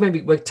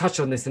 we'll touch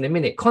on this in a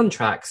minute,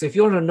 contracts. So if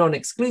you're on a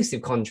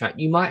non-exclusive contract,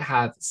 you might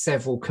have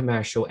several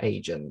commercial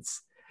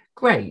agents.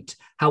 Great.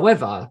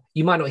 However,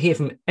 you might not hear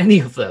from any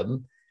of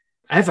them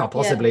ever,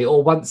 possibly,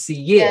 or once a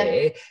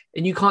year,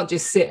 and you can't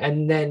just sit.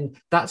 And then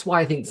that's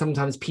why I think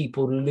sometimes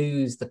people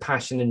lose the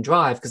passion and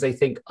drive, because they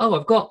think, oh,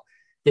 I've got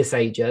this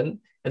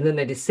agent, and then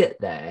they just sit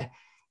there.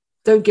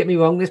 Don't get me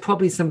wrong, there's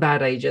probably some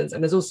bad agents,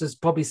 and there's also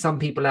probably some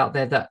people out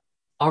there that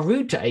are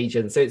rude to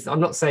agents. So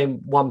I'm not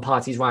saying one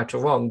party's right or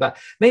wrong, but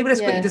maybe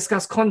let's quickly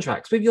discuss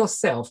contracts with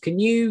yourself. Do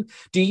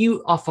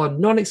you offer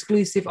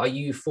non-exclusive? Are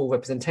you full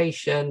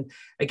representation?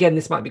 Again,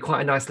 this might be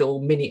quite a nice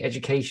little mini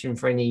education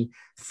for any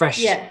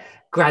fresh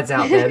grads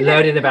out there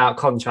learning about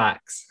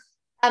contracts.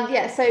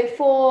 So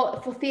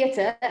for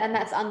theatre, and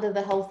that's under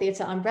the whole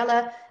theatre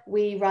umbrella,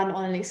 we run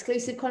on an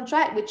exclusive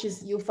contract, which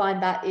is, you'll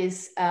find that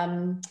is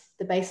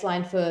the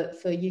baseline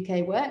for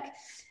UK work.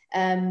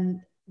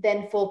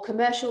 Then for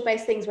commercial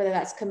based things, whether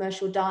that's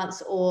commercial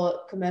dance or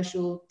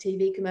commercial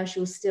TV,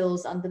 commercial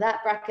stills under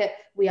that bracket,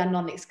 we are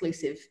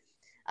non-exclusive.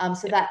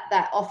 So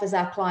that offers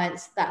our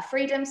clients that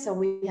freedom. So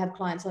we have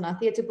clients on our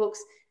theatre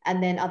books,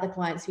 and then other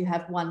clients who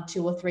have 1,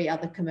 2, or 3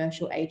 other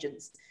commercial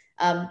agents.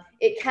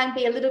 It can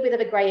be a little bit of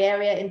a grey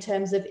area in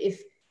terms of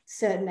if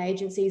certain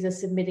agencies are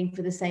submitting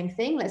for the same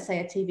thing, let's say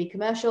a TV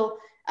commercial,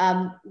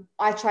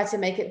 I try to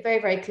make it very,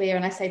 very clear.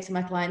 And I say to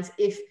my clients,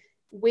 if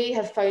we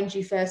have phoned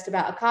you first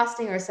about a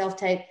casting or a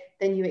self-tape,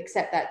 then you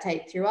accept that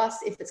tape through us.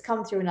 If it's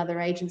come through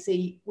another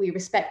agency, we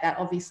respect that,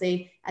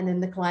 obviously. And then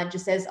the client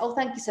just says, oh,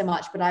 thank you so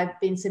much, but I've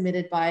been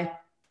submitted by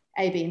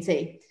A, B, and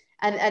C.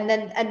 And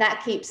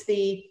that keeps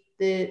the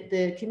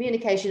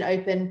communication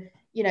open.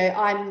 You know,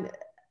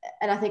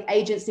 and I think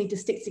agents need to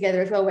stick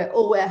together as well. We're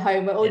all at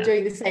home, we're all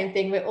doing the same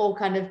thing. We're all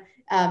kind of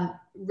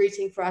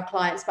rooting for our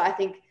clients. But I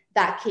think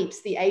that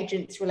keeps the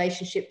agents'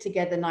 relationship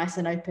together nice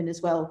and open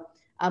as well,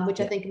 which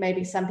I think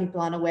maybe some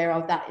people aren't aware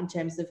of that in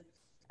terms of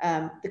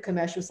the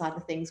commercial side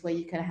of things, where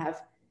you can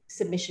have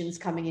submissions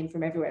coming in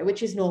from everywhere,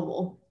 which is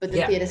normal, but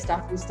the theatre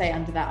stuff will stay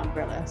under that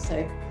umbrella.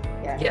 So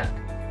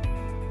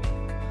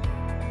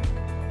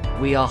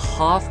we are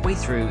halfway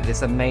through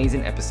this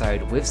amazing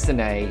episode with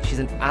Senay. She's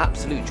an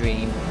absolute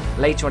dream.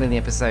 Later on in the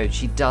episode,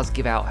 she does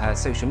give out her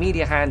social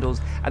media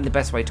handles and the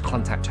best way to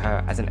contact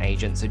her as an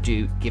agent, so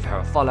do give her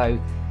a follow.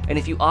 And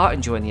if you are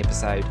enjoying the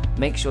episode,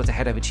 make sure to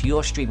head over to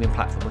your streaming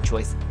platform of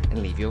choice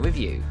and leave your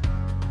review.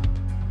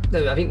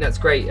 No, I think that's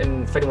great.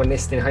 And for anyone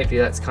listening, hopefully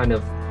that's kind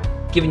of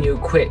giving you a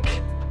quick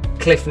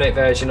Cliff Note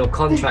version or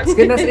contracts.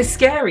 It's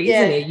scary,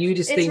 isn't it? You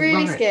just think, it's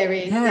really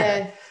scary.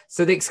 Yeah.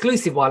 So the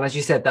exclusive one, as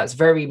you said, that's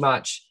very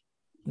much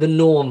the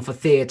norm for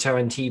theatre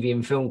and TV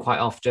and film quite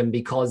often,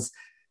 because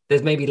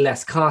there's maybe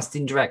less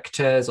casting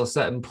directors or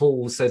certain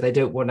pools, so they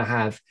don't want to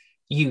have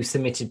you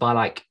submitted by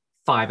like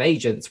 5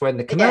 agents, where in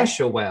the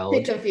commercial world,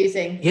 it's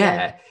confusing.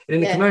 And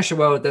in the commercial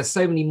world, there's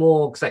so many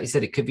more, because like you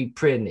said, it could be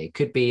print, it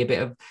could be a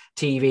bit of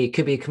TV, it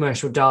could be a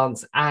commercial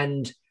dance,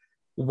 and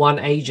one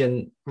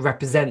agent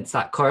represents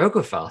that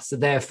choreographer, so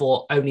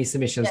therefore only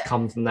submissions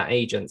come from that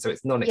agent, so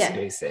it's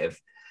non-exclusive.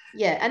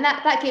 And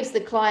that gives the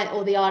client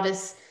or the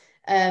artist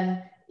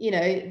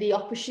the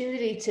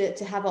opportunity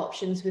to have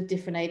options with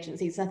different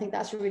agencies. I think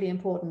that's really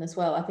important as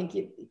well. I think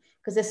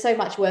because there's so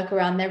much work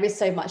around, there is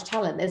so much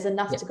talent, there's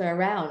enough to go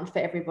around for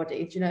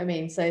everybody. Do you know what I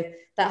mean? So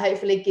that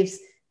hopefully gives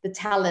the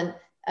talent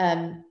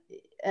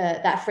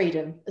that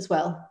freedom as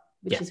well,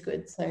 which is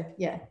good. So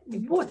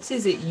what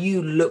is it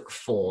you look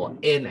for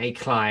in a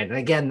client? And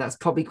again, that's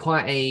probably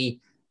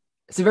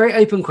it's a very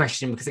open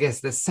question, because I guess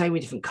there's so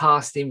many different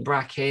casting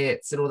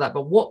brackets and all that,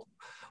 but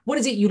what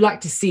is it you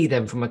like to see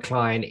them from a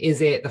client?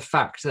 Is it the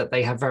fact that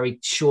they have very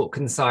short,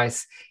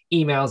 concise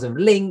emails of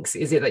links?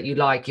 Is it that you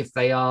like if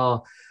they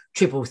are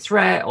triple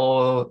threat,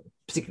 or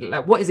particularly,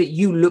 like, what is it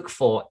you look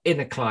for in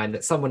a client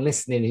that someone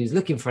listening who's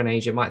looking for an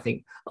agent might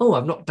think, oh,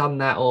 I've not done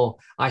that, or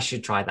I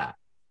should try that?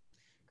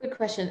 Good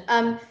question.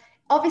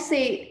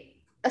 Obviously,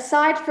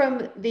 aside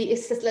from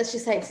let's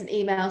just say it's an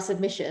email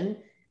submission.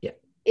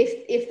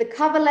 If the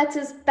cover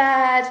letter's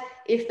bad,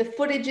 if the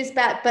footage is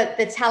bad, but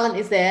the talent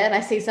is there and I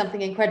see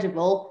something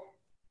incredible,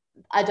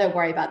 I don't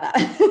worry about that.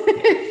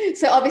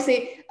 So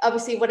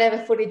obviously whatever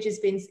footage is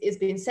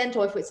being sent,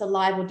 or if it's a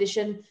live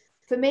audition,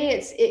 for me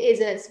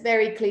it's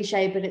very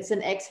cliche, but it's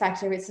an X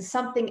factor. It's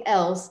something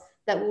else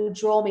that will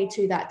draw me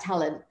to that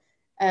talent.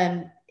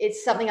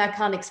 It's something I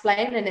can't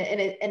explain,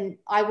 and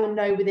I will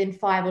know within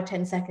 5 or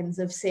 10 seconds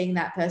of seeing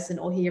that person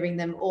or hearing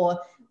them or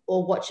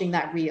watching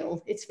that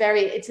reel. It's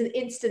an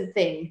instant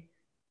thing.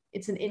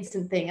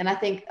 And I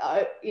think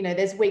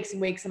there's weeks and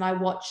weeks, and I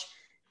watch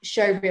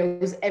show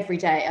reels every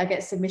day. I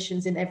get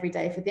submissions in every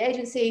day for the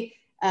agency.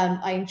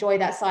 I enjoy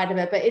that side of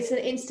it, but it's an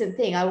instant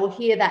thing. I will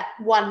hear that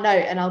one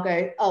note and I'll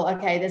go, oh,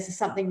 okay, there's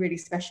something really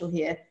special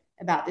here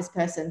about this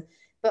person.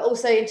 But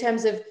also in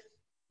terms of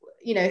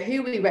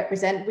who we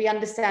represent, we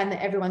understand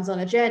that everyone's on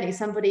a journey.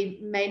 Somebody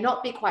may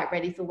not be quite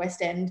ready for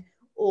West End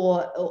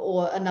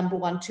or a number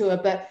 1 tour,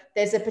 but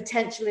there's a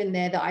potential in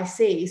there that I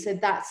see. So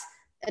that's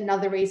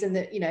another reason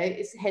that,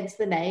 it's hence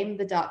the name,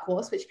 the Dark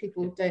Horse, which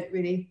people don't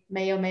really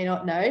may or may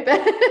not know.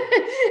 But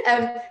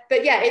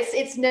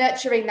it's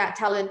nurturing that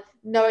talent,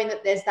 knowing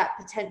that there's that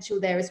potential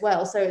there as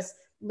well. So it's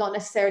not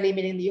necessarily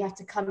meaning that you have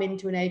to come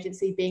into an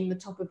agency being the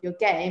top of your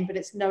game, but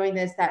it's knowing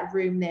there's that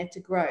room there to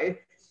grow.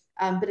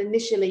 But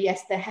initially,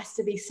 yes, there has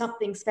to be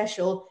something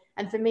special.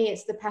 And for me,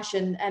 it's the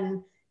passion.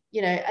 And,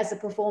 as a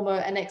performer,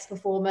 an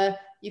ex-performer,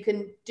 you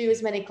can do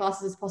as many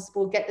classes as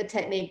possible, get the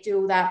technique,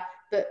 do all that.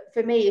 But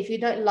for me, if you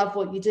don't love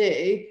what you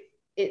do,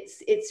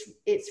 it's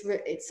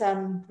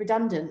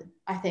redundant,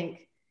 I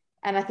think.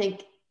 And I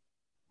think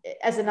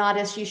as an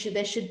artist,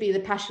 there should be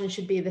the passion,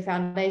 should be the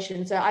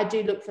foundation. So I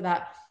do look for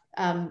that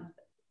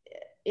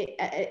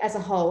as a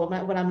whole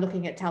when I'm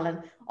looking at talent.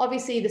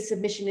 Obviously, the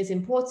submission is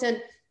important.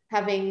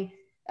 Having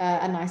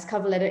a nice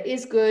cover letter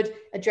is good.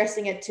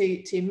 Addressing it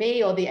to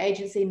me or the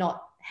agency,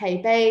 not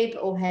hey babe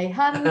or hey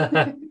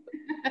hun,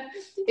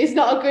 is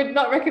not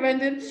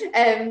recommended.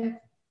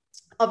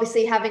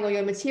 Obviously, having all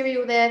your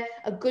material there,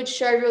 a good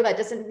show reel that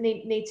doesn't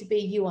need to be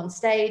you on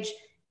stage.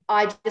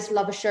 I just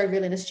love a show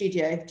reel in a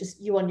studio, just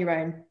you on your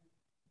own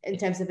in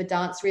terms of a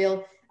dance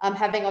reel.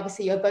 Having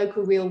obviously your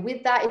vocal reel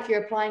with that. If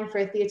you're applying for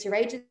a theatre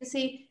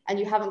agency and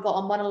you haven't got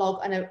a monologue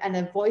and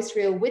a voice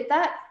reel with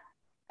that,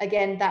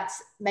 again, that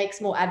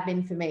makes more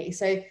admin for me.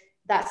 So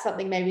that's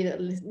something maybe that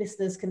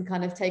listeners can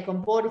kind of take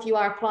on board. If you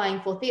are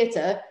applying for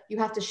theatre, you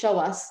have to show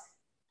us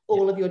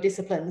all of your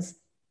disciplines,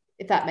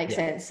 if that makes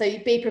sense. So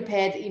you be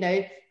prepared, you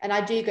know, and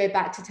I do go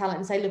back to talent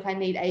and say, look, I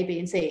need A, B,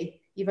 and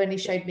C. You've only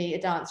showed me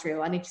a dance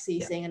reel. I need to see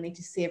you sing. I need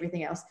to see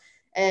everything else.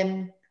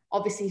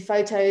 Obviously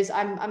photos.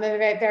 I'm a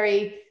very,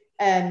 very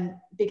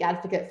big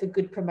advocate for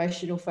good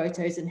promotional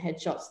photos and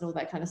headshots and all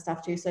that kind of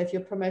stuff too. So if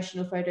your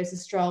promotional photos are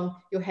strong,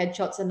 your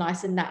headshots are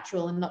nice and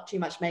natural and not too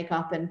much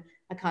makeup, and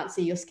I can't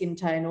see your skin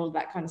tone, all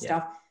that kind of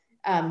stuff.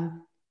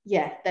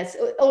 That's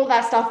all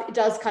that stuff. It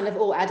does kind of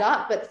all add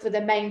up, but for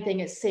the main thing,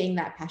 it's seeing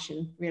that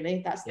passion.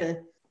 Really, that's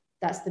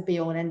the be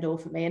all and end all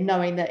for me. And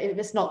knowing that if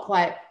it's not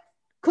quite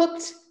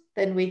cooked,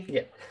 then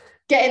we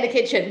get in the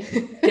kitchen.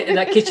 Get in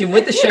that kitchen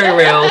with the show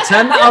reel,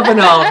 turn the oven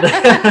on.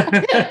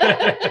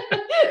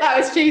 That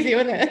was cheesy,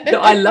 wasn't it? No,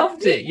 I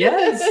loved it,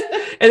 yes.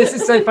 And this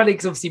is so funny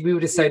because obviously we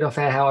were just saying off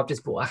air how I've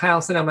just bought a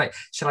house, and I'm like,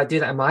 shall I do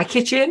that in my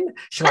kitchen?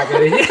 Shall I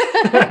go in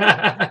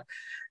here?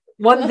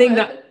 One thing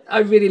that I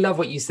really love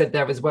what you said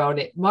there as well, and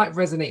it might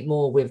resonate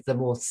more with the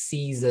more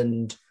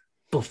seasoned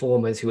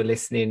performers who are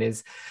listening,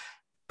 is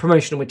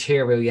promotional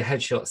material, your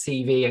headshot,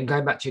 CV, and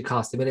going back to your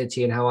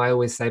castability and how I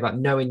always say about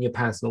knowing your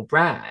personal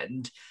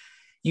brand.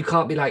 You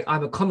can't be like,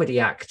 I'm a comedy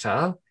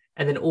actor,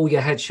 and then all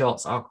your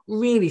headshots are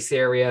really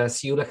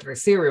serious. You look like a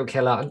serial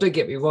killer. And don't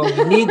get me wrong,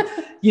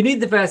 you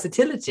need the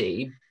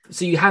versatility,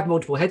 so you have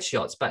multiple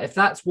headshots. But if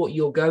that's what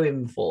you're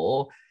going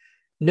for,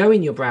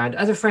 knowing your brand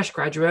as a fresh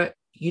graduate,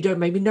 you don't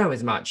maybe know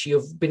as much.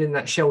 You've been in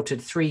that sheltered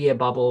 3-year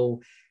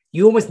bubble.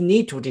 You almost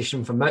need to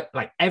audition for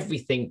like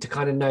everything to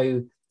kind of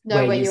know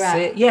where you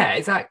sit. Yeah,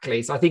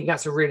 exactly. So I think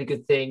that's a really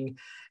good thing.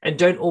 And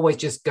don't always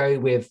just go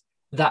with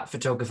that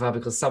photographer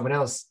because someone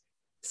else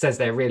says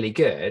they're really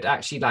good.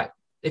 Actually, like,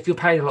 if you're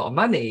paying a lot of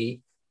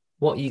money,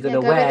 what are you going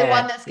to wear? Go with the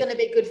one that's going to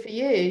be good for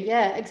you.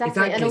 Yeah,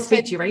 exactly. And also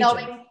speak to your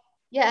agent.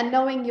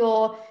 Knowing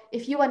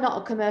if you are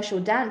not a commercial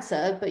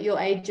dancer, but your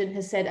agent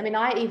has said, I mean,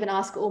 I even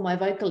ask all my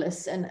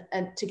vocalists and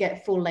to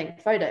get full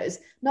length photos,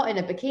 not in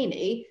a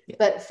bikini,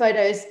 but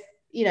photos,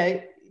 you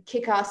know,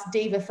 kick-ass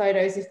diva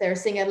photos if they're a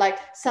singer, like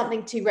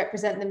something to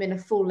represent them in a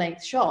full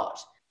length shot.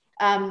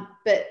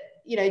 But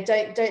you know,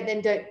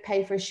 don't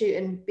pay for a shoot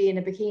and be in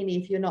a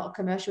bikini if you're not a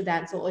commercial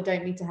dancer, or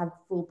don't need to have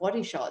full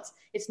body shots.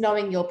 It's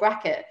knowing your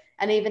bracket.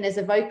 And even as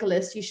a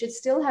vocalist, you should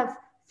still have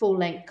full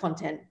length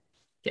content.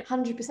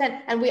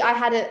 100%. And I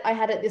had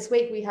it this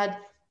week. We had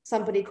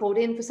somebody called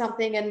in for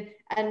something,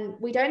 and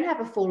we don't have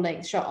a full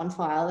length shot on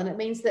file, and it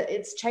means that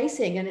it's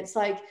chasing, and it's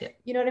like,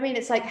 you know what I mean?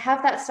 It's like,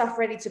 have that stuff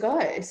ready to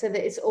go so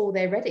that it's all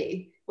there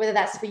ready, whether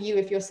that's for you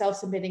if you're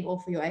self-submitting or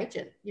for your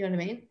agent. You know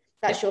what I mean?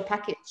 That's your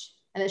package,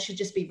 and it should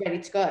just be ready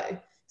to go.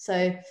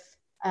 So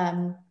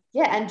and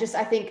just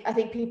I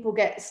think people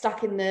get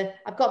stuck in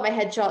I've got my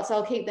headshots,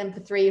 I'll keep them for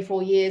 3 or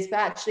 4 years, but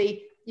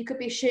actually you could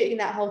be shooting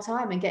that whole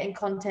time and getting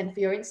content for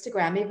your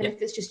Instagram, even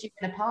if it's just you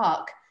in a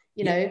park,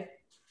 you know,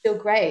 still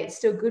great, it's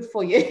still good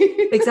for you.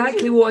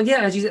 Exactly. Well,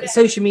 as you said,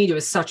 social media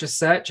is such a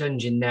search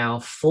engine now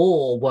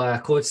for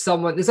work, or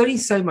someone, there's only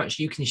so much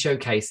you can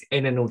showcase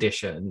in an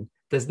audition.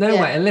 There's no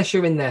way, unless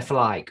you're in there for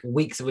like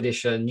weeks of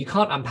audition, you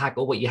can't unpack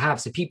all what you have.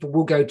 So people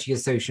will go to your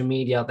social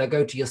media, they'll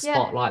go to your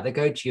Spotlight, they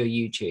go to your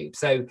YouTube.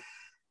 So,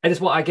 and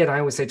it's what I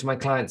always say to my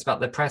clients about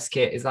the press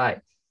kit is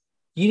like,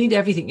 you need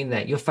everything in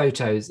there. Your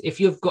photos,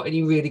 if you've got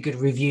any really good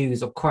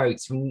reviews or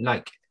quotes from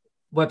like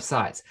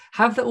websites,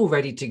 have that all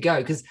ready to go.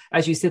 Because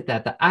as you said there,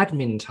 the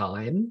admin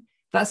time,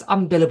 that's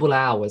unbillable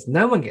hours.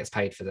 No one gets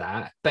paid for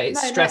that, but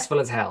it's stressful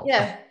as hell.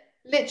 Yeah,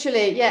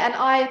 literally. Yeah. And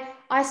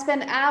I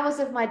spend hours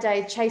of my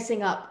day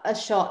chasing up a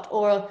shot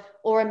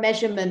or a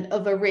measurement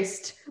of a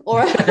wrist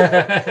or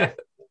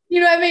you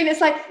know what I mean?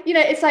 It's like, you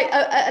know, it's like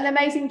an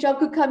amazing job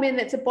could come in.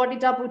 It's a body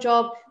double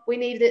job. We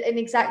need an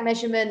exact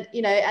measurement,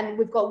 you know, and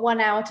we've got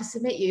 1 hour to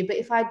submit you. But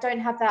if I don't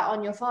have that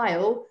on your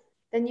file,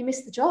 then you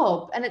miss the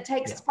job, and it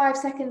takes 5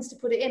 seconds to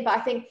put it in. But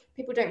I think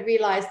people don't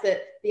realize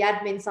that the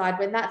admin side,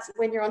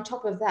 when you're on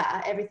top of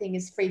that, everything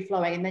is free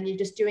flowing, and then you're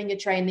just doing your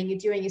training, you're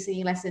doing your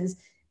singing lessons,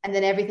 and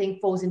then everything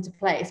falls into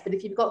place. But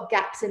if you've got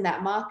gaps in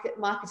that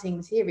marketing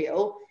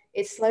material,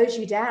 it slows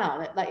you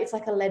down. It's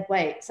like a lead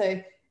weight.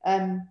 So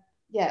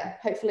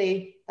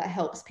hopefully that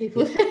helps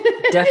people.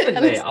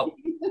 Definitely.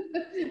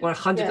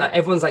 100. Like,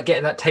 everyone's like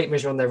getting that tape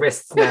measure on their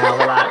wrists now.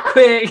 They're like,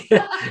 quick,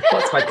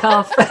 what's my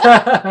cuff?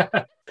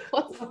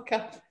 What's my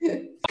cuff?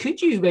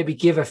 Could you maybe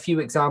give a few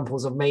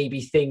examples of maybe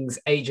things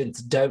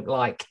agents don't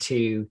like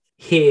to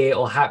hear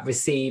or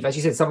receive? As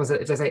you said,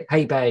 if they say,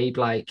 hey babe,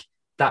 like,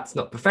 that's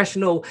not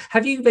professional.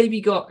 Have you maybe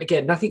got,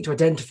 again, nothing to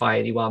identify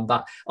anyone,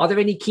 but are there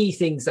any key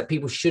things that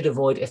people should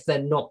avoid if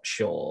they're not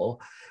sure,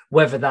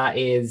 whether that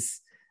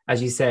is,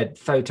 as you said,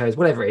 photos,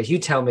 whatever it is? You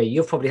tell me.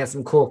 You've probably had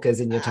some corkers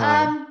in your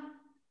time.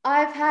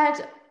 I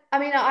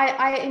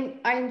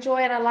enjoy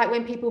and I like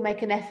when people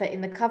make an effort in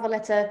the cover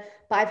letter,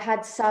 but I've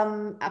had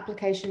some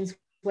applications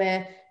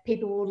where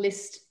people will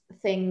list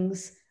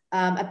things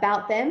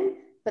about them,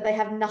 but they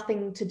have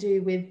nothing to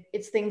do with,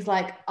 it's things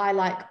like, I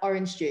like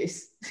orange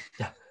juice.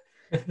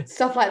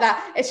 Stuff like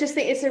that. It's just,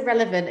 it's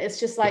irrelevant. It's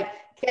just like,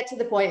 Get to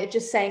the point. It's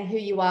just saying who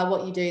you are,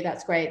 what you do.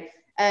 That's great.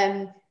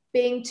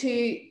 Being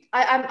too,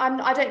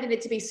 I don't need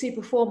it to be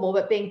super formal,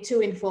 but being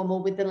too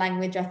informal with the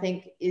language, I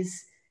think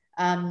is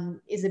a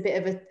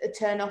bit of a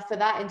turn off for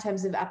that in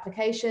terms of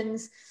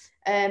applications.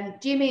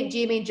 Do you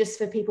mean just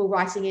for people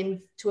writing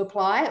in to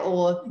apply,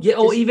 or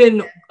or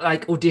even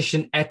like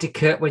audition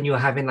etiquette when you're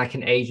having like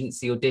an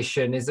agency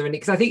audition? Is there any?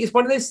 Because I think it's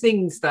one of those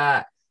things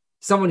that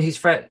someone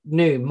who's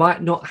new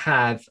might not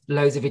have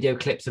loads of video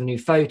clips or new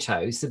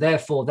photos, so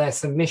therefore their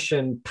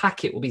submission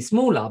packet will be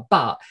smaller,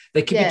 but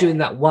they could be doing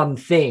that one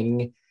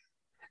thing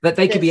that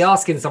they could be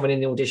asking someone in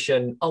the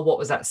audition, oh, what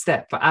was that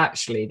step? But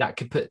actually that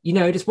could put,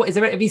 just what is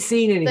there? Have you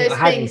seen anything or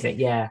had anything?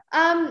 Yeah.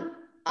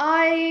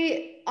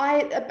 I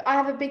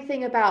have a big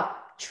thing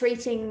about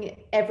treating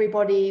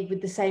everybody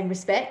with the same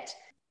respect.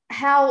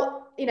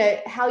 How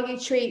you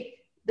treat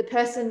the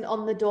person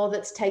on the door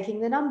that's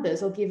taking the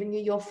numbers or giving you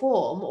your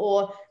form,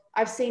 or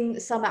I've seen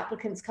some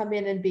applicants come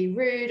in and be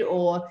rude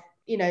or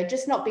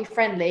just not be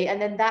friendly, and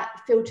then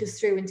that filters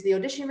through into the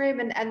audition room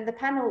and the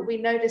panel. We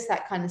notice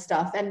that kind of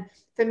stuff. And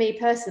for me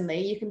personally,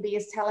 you can be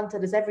as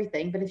talented as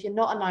everything, but if you're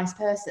not a nice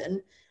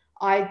person,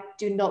 I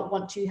do not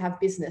want to have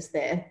business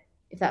there,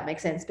 if that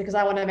makes sense, because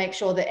I want to make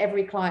sure that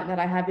every client that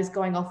I have is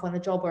going off on a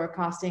job or a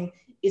casting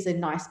is a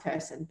nice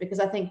person, because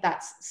I think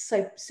that's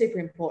so super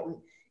important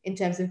in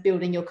terms of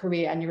building your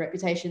career and your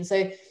reputation.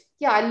 So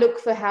yeah, I look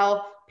for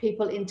how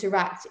people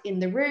interact in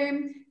the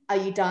room. Are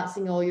you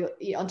dancing, or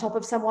you're on top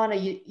of someone? Are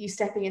you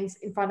stepping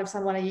in front of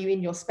someone? Are you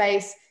in your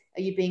space?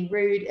 Are you being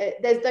rude?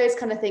 There's those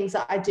kind of things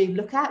that I do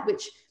look at,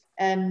 which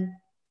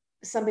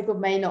some people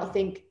may not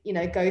think,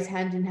 goes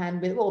hand in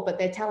hand with, but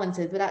they're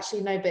talented. But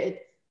actually, no,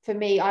 for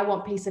me, I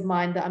want peace of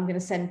mind that I'm going to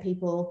send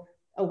people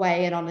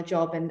away and on a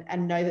job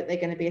and know that they're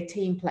going to be a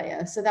team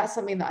player. So that's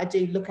something that I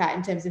do look at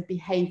in terms of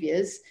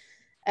behaviors.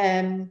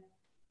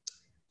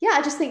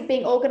 I just think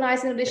being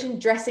organized in audition,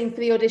 dressing for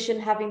the audition,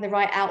 having the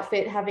right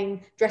outfit,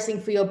 dressing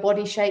for your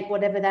body shape,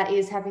 whatever that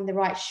is, having the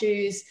right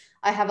shoes.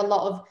 I have a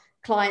lot of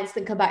clients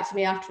that come back to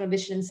me after an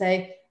audition and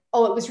say,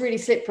 oh, it was really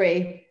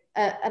slippery.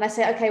 And I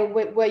say, okay,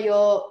 were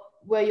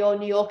your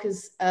New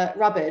Yorkers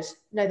rubbered?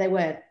 No, they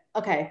weren't.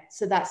 Okay,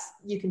 so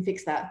you can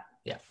fix that.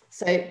 Yeah.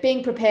 So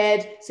being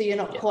prepared so you're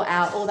not caught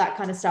out, all that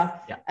kind of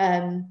stuff.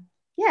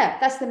 Yeah.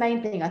 That's the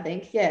main thing, I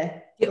think. Yeah.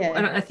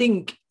 And I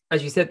think,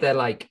 as you said there,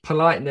 like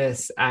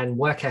politeness and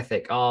work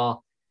ethic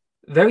are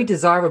very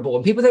desirable,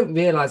 and people don't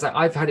realize that.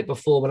 I've had it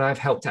before when I've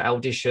helped at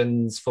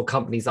auditions for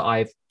companies that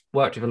I've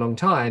worked with a long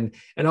time,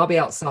 and I'll be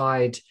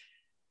outside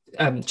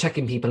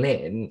checking people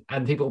in,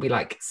 and people will be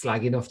like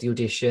slagging off the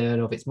audition,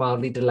 or if it's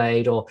mildly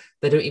delayed, or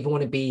they don't even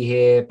want to be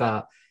here,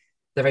 but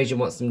their agent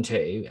wants them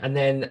to. And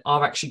then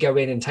I'll actually go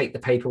in and take the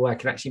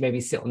paperwork and actually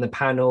maybe sit on the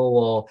panel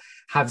or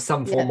have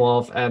some form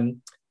of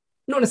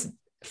not a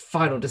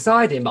final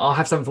deciding, but I'll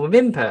have some form of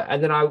input.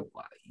 And then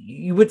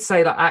you would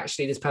say that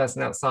actually this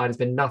person outside has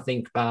been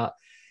nothing but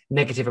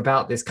negative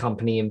about this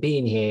company and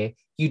being here.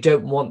 You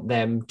don't want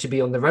them to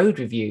be on the road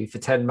with you for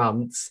 10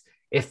 months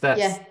if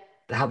that's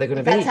how they're going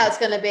to be. That's how it's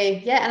going to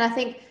be. Yeah. And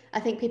I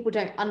think people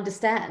don't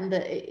understand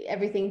that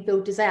everything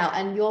filters out,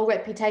 and your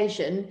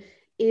reputation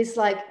is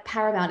like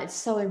paramount. It's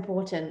so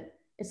important.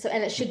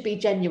 And it should be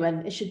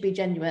genuine. It should be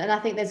genuine. And I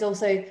think there's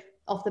also,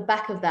 off the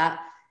back of that,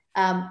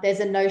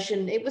 there's a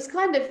notion, it was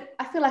kind of,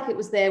 I feel like it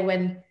was there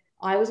when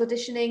I was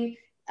auditioning,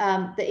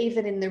 that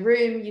even in the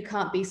room, you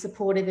can't be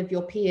supportive of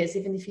your peers,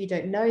 even if you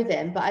don't know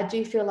them. But I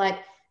do feel like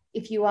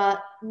if you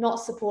are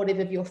not supportive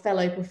of your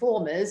fellow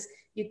performers,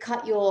 you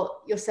cut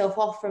yourself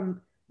off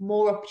from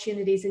more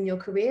opportunities in your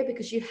career,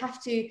 because you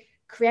have to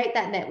create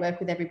that network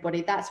with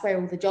everybody. That's where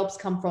all the jobs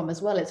come from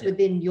as well. It's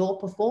within your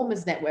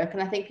performers network.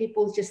 And I think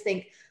people just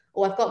think,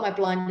 oh, I've got my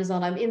blinders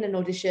on, I'm in an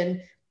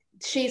audition,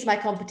 she's my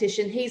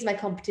competition, he's my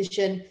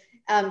competition.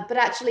 But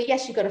actually,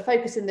 yes, you've got to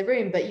focus in the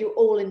room, but you're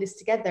all in this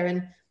together.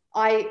 And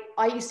I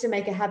used to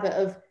make a habit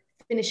of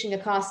finishing a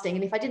casting,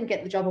 and if I didn't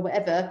get the job or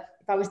whatever,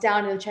 if I was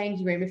down in the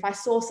changing room, if I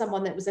saw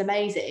someone that was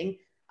amazing,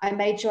 I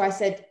made sure I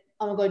said,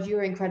 oh my God, you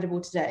were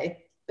incredible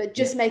today. But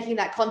just making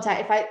that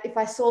contact, if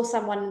I saw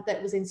someone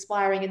that was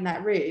inspiring in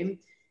that room,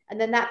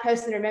 and then that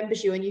person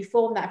remembers you and you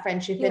form that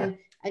friendship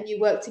and you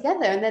work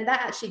together, and then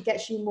that actually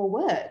gets you more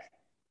work.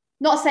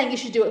 Not saying you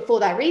should do it for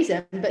that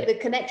reason, but the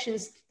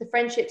connections, the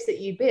friendships that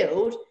you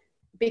build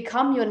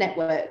become your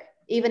network,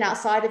 even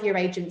outside of your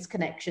agent's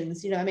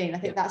connections. You know what I mean? I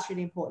think that's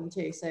really important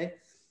too. So,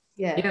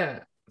 Yeah.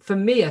 For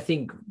me, I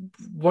think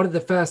one of the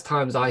first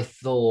times I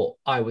thought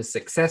I was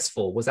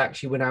successful was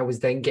actually when I was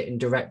then getting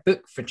direct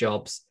booked for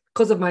jobs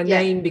because of my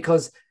name,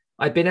 because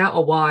I'd been out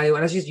a while.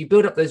 And as you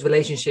build up those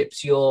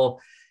relationships, your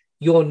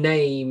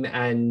name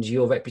and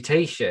your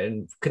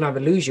reputation can either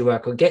lose your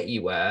work or get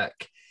you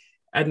work.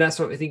 And that's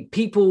what I think.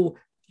 People,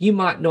 you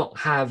might not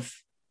have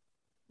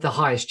the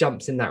highest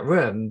jumps in that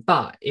room,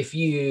 but if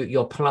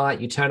you're polite,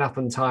 you turn up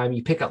on time,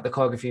 you pick up the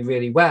choreography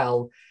really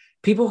well,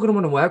 people are going to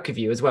want to work with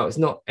you as well. It's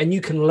not, and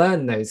you can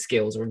learn those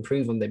skills or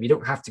improve on them. You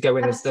don't have to go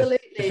in as the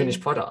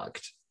finished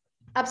product.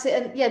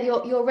 Absolutely. And yeah,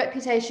 your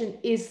reputation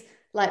is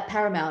like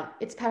paramount.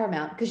 It's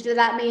paramount, because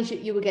that means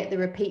you will get the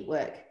repeat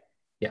work.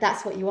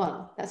 that's what you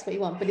want.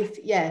 But if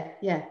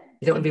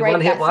you don't want to be break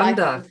one hit that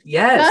wonder. cycle.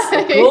 Yes,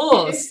 No. of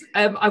course.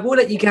 I will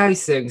let you go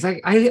soon, because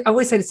I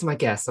always say this to my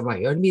guests. I'm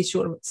like, you only need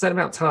a certain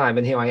amount of time,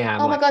 and here I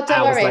am. Oh my like God, don't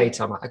hours worry.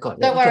 later, I'm like, I got to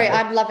let Don't you worry, go.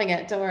 I'm loving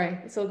it. Don't worry,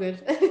 it's all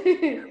good.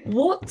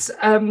 What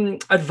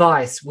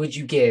advice would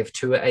you give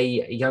to a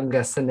younger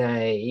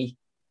Senay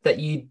that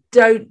you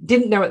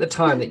didn't know at the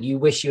time, that you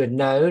wish you had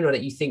known, or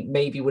that you think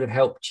maybe would have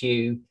helped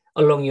you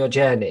along your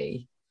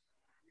journey?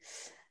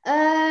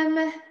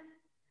 I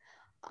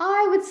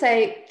would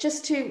say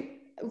just to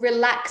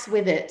relax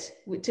with it,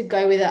 to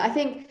go with it.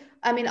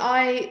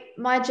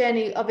 My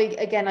journey of it,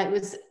 again,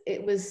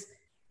 it was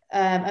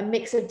a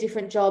mix of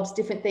different jobs,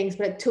 different things,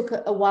 but it took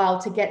a while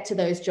to get to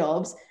those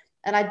jobs.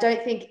 And I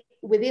don't think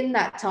within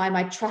that time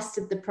I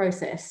trusted the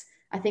process.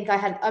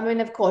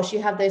 Of course,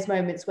 you have those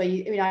moments where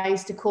I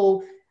used to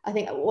call, I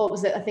think, what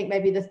was it? I think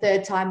maybe the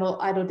third time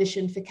I'd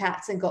auditioned for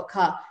Cats and got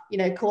cut,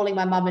 calling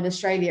my mum in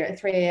Australia at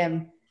 3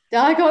 a.m.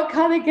 I got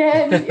cut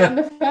again on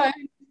the phone,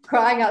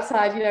 crying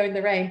outside, in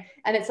the rain.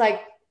 And it's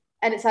like,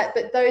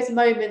 but those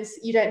moments,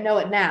 you don't know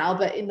it now,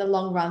 but in the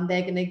long run,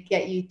 they're going to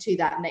get you to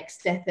that next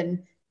step.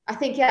 And I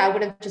think, I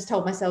would have just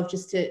told myself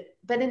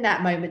but in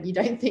that moment, you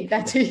don't think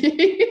that, do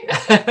you?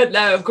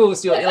 No, of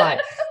course, you're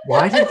like,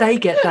 why did they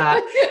get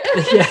that?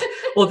 Yeah.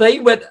 Well,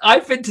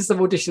 I've been to some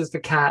auditions for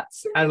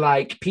Cats, and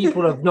like,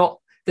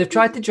 they've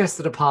tried to dress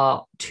it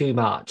apart too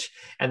much.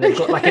 And they've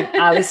got like an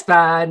Alice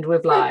band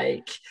with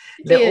like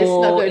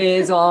little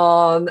ears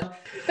on.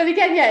 But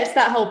again, it's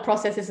that whole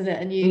process, isn't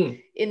it? And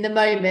in the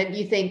moment,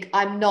 you think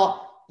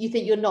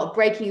you're not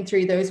breaking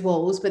through those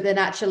walls, but then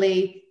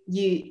actually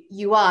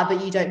you are,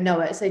 but you don't know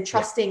it. So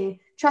trusting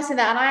that.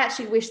 And I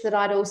actually wish that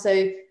I'd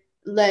also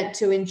learnt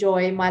to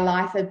enjoy my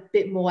life a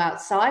bit more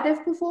outside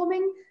of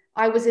performing.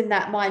 I was in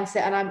that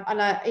mindset,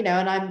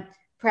 and I'm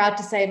proud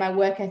to say my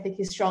work ethic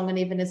is strong. And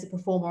even as a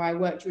performer, I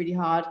worked really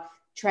hard,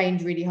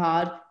 trained really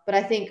hard, but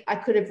I think I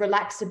could have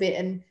relaxed a bit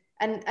and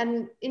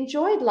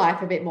enjoyed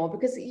life a bit more,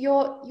 because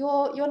you're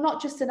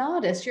not just an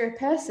artist, you're a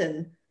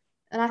person.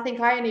 And I think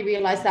I only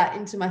realized that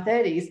into my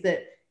 30s,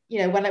 that,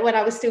 when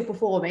I was still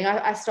performing,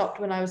 I stopped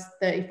when I was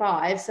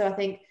 35. So I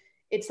think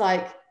it's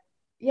like,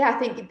 I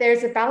think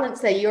there's a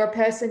balance there. You're a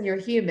person, you're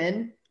a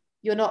human,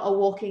 you're not a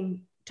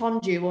walking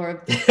tonju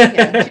or do you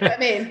know what I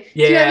mean?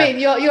 Yeah. Do you know what I mean?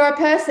 You're a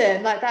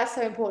person. Like, that's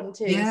so important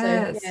too.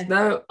 Yes. So,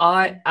 No,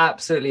 I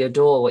absolutely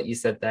adore what you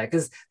said there,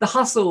 because the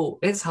hustle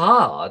is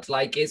hard.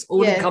 Like, it's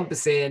all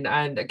encompassing.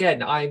 And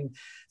again, I'm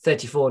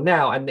 34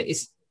 now, and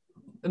it's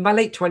in my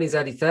late 20s,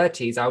 early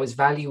 30s, I was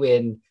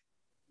valuing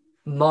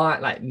my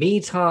like me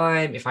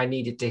time, if I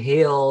needed to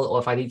heal, or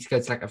if I need to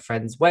go to like a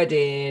friend's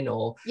wedding,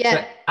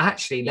 but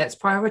actually, let's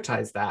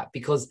prioritize that,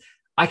 because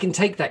I can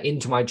take that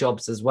into my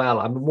jobs as well.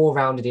 I'm a more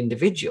rounded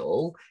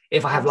individual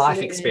if I have life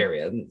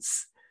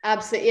experience.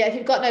 Absolutely. Yeah. If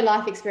you've got no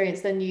life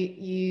experience, then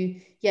you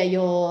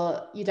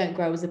don't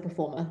grow as a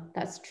performer.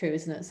 That's true,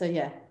 isn't it?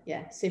 So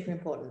super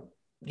important.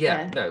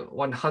 No,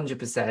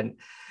 100%.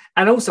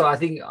 And also, I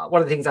think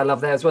one of the things I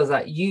love there as well is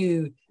that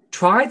you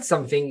tried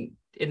something,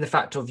 in the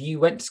fact of you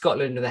went to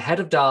Scotland with a head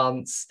of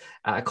dance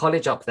at a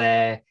college up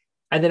there.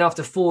 And then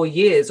after 4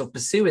 years of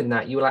pursuing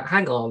that, you were like,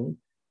 hang on,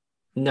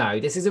 no,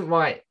 this isn't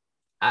right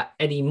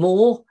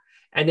anymore.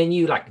 And then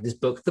you like just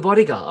booked The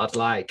Bodyguard.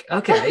 Like,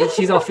 okay,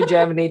 she's off in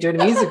Germany doing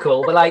a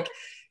musical, but like,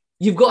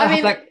 you've got to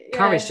have that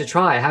courage to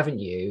try, haven't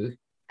you?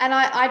 And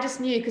I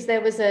just knew, because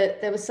there was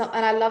some,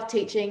 and I loved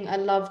teaching. I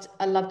loved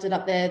it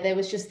up there. There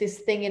was just this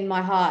thing in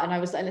my heart,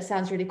 and it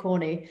sounds really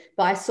corny,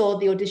 but I saw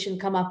the audition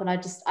come up, and I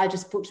just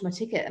booked my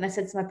ticket, and I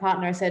said to my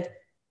partner, I said,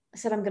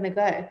 I'm going to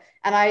go.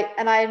 And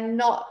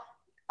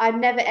I've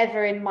never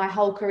ever in my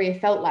whole career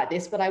felt like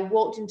this, but I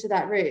walked into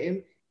that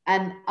room,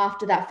 and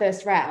after that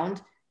first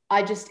round,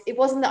 it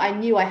wasn't that I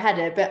knew I had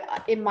it, but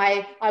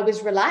I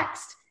was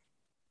relaxed.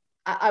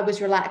 I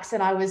was relaxed,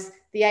 and I was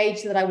the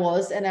age that I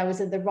was, and I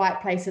was in the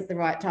right place at the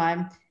right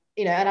time,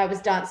 and I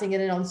was dancing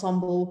in an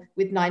ensemble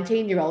with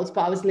 19-year-olds,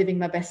 but I was living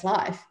my best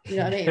life. You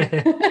know what I mean?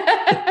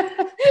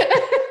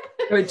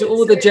 Going to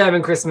all the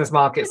German Christmas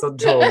markets on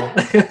tour.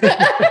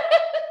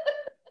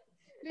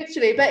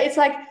 Literally. But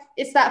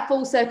it's that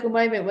full circle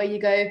moment where you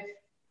go,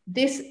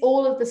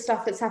 all of the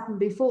stuff that's happened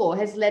before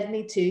has led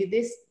me to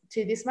this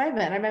moment.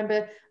 And I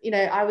remember,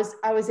 I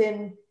was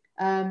in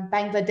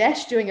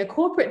Bangladesh doing a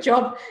corporate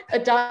job, a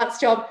dance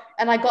job,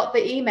 and I got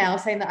the email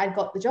saying that I'd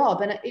got the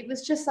job, and it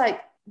was just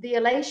like, the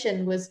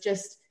elation was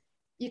just,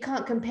 you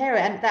can't compare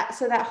it. And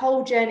that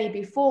whole journey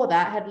before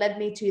that had led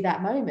me to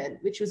that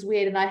moment, which was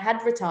weird. And I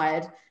had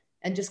retired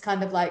and just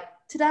kind of like,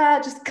 ta-da,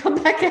 just come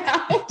back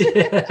out.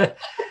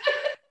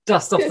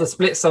 Dust off the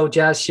split sole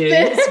jazz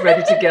shoes,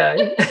 ready to go.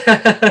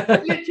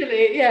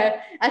 Literally,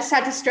 yeah. I just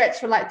had to stretch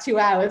for like 2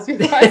 hours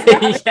before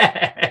I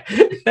yeah.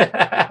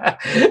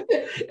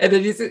 And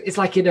then it's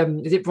like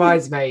in is it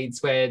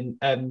Bridesmaids, when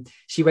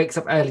she wakes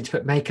up early to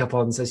put makeup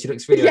on so she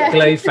looks really like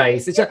glow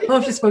face. It's like,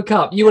 I've just woke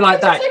up. You were like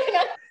that.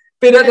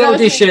 Been at the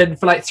audition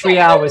for like 3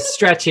 hours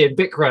stretching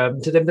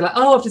Bikram, to then be like,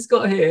 I've just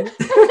got here.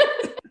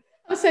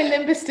 I'm so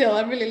limber still.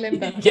 I'm really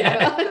limber.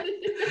 Yeah.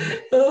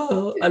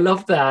 Oh, I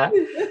love that.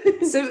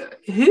 So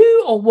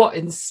who or what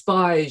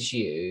inspires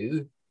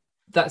you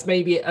that's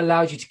maybe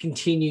allowed you to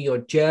continue your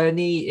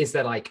journey? Is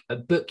there like a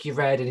book you've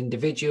read, an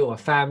individual, a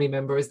family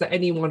member? Is there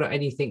anyone or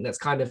anything that's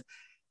kind of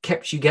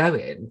kept you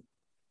going?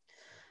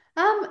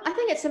 I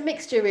think it's a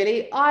mixture,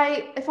 really.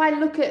 If I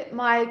look at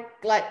my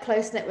like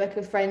close network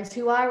of friends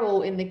who are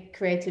all in the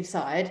creative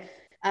side,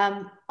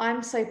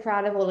 I'm so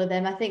proud of all of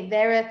them. I think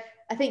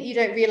I think you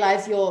don't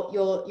realize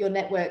your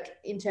network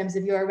in terms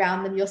of you're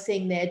around them, you're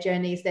seeing their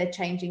journeys, they're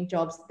changing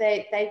jobs.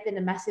 They've been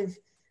a massive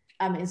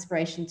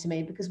inspiration to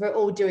me because we're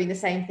all doing the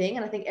same thing,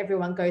 and I think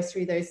everyone goes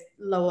through those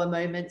lower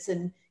moments,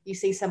 and you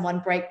see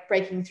someone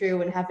breaking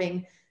through and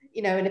having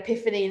an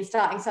epiphany and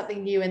starting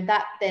something new, and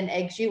that then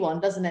eggs you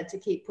on, doesn't it, to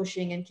keep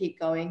pushing and keep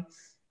going.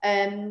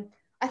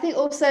 I think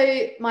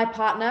also my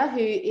partner,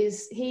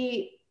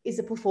 he is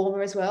a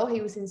performer as well.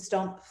 He was in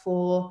Stomp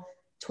for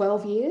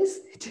 12 years,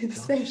 did the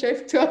same show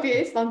for 12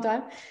 years, long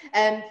time.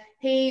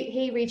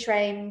 He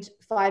retrained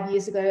 5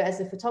 years ago as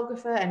a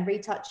photographer and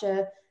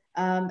retoucher,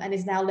 and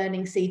is now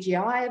learning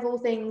CGI of all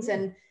things.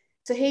 And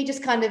so he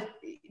just kind of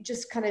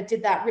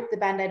did that, ripped the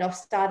band-aid off,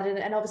 started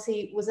it, and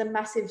obviously was a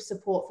massive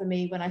support for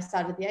me when I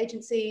started the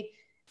agency,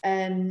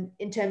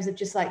 in terms of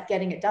just like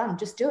getting it done,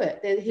 just do it.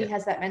 He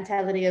has that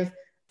mentality of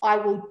I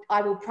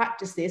will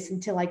practice this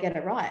until I get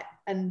it right,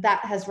 and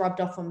that has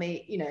rubbed off on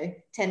me,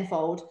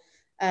 tenfold.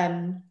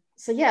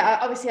 So yeah,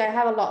 obviously I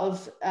have a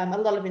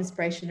lot of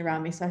inspiration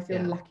around me, so I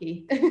feel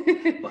lucky.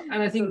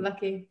 And I think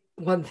lucky.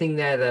 One thing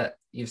there that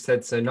you've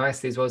said so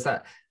nicely as well is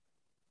that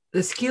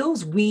the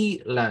skills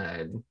we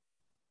learn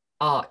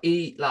are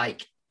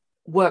like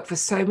work for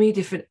so many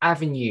different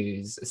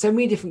avenues, so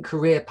many different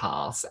career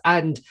paths,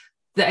 and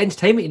the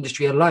entertainment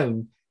industry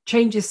alone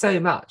changes so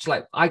much.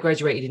 Like I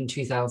graduated in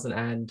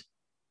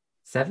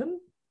 2007.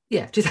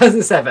 Yeah,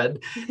 2007.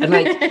 And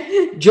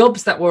like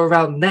jobs that were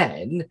around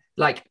then,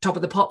 like Top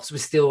of the Pops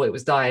it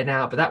was dying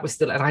out, but that was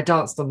still, and I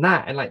danced on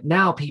that. And like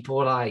now people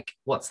are like,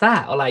 what's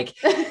that? Or like,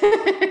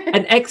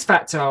 and X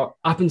Factor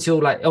up until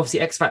like,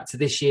 obviously X Factor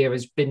this year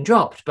has been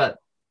dropped, but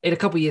in a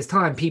couple of years'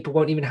 time, people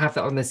won't even have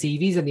that on their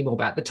CVs anymore.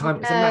 But at the time,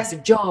 it was a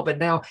massive job. And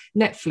now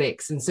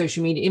Netflix and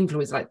social media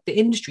influence, like the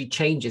industry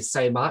changes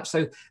so much.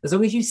 So as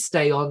long as you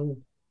stay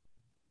on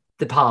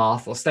the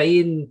path or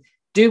doing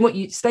what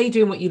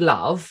you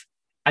love,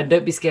 and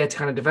don't be scared to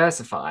kind of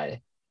diversify,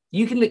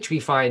 you can literally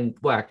find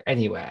work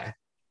anywhere.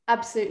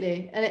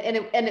 Absolutely.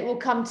 And it will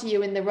come to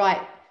you in the right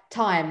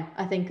time,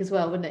 I think, as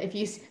well, wouldn't it?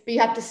 But you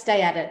have to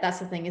stay at it. That's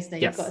the thing, isn't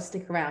it? Yes. You've got to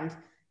stick around.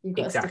 You've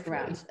got to stick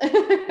around.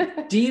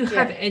 Do you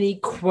have any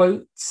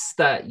quotes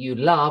that you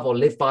love or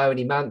live by, or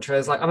any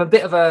mantras? Like I'm a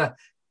bit of a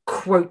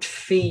quote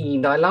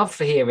fiend. I love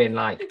for hearing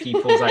like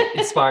people's like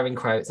inspiring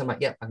quotes. I'm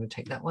like, yep, I'm gonna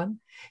take that one.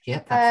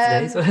 Yep,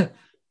 that's today's one.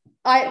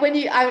 I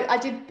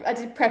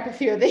did prep a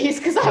few of these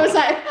because I was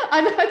like,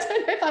 I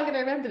don't know if I'm going to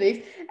remember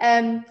these.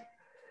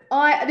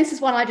 This is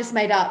one I just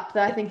made up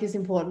that I think is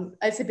important.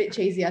 It's a bit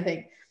cheesy, I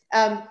think.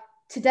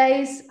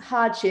 Today's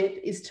hardship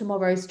is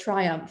tomorrow's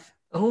triumph.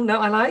 Oh no,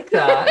 I like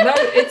that. No,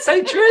 it's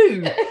so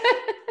true.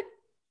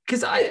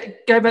 Because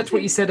going back to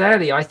what you said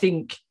earlier, I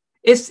think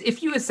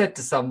if you had said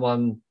to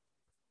someone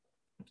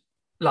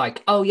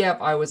like, oh yeah,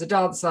 I was a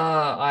dancer,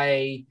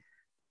 I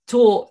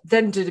taught,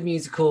 then did a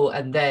musical,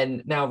 and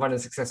then now run a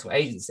successful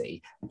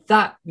agency,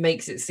 that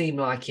makes it seem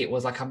like it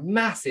was like a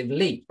massive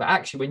leap. But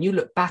actually, when you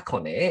look back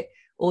on it,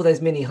 all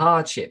those mini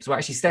hardships were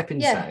actually stepping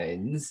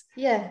stones.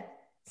 Yeah.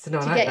 So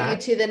no, to like get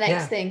that. You to the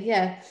next thing.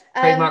 Yeah.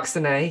 Trademark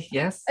Senay,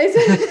 yes. I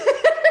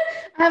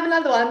have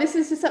another one. This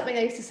is just something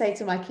I used to say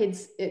to my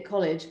kids at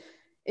college.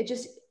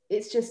 It's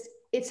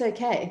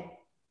okay.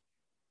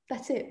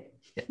 That's it.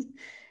 Yeah.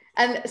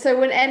 And so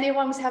when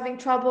anyone was having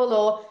trouble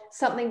or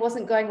something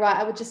wasn't going right,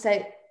 I would just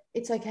say,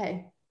 it's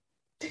okay.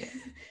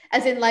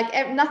 As in, like,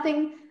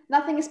 nothing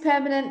is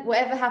permanent.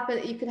 Whatever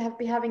happens, you could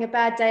be having a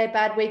bad day, a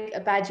bad week,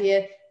 a bad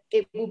year.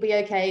 It will be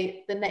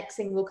okay. The next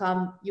thing will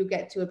come. You'll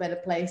get to a better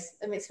place.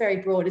 I mean, it's very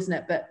broad, isn't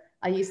it? But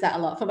I use that a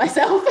lot for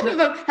myself. If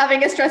I'm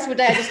having a stressful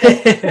day, I just go,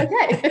 it's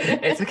okay.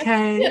 It's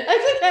okay.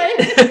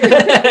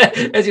 It's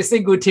okay. As your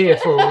single tear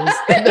falls.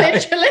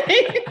 Literally.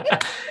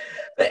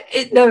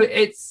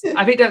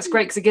 I think that's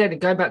great, because again,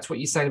 going back to what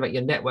you're saying about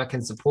your network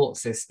and support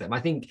system, I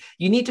think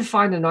you need to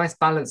find a nice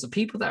balance of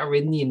people that are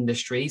in the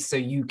industry, so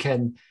you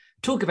can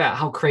talk about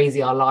how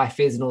crazy our life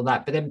is and all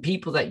that, but then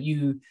people that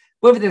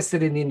whether they're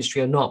still in the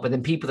industry or not, but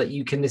then people that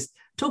you can just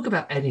talk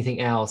about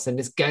anything else and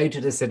just go to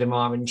the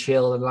cinema and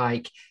chill, and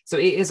like, so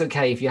it is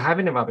okay if you're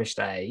having a rubbish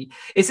day.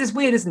 It's just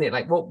weird, isn't it?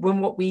 Like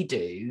what we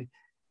do,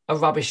 a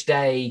rubbish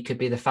day could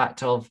be the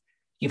fact of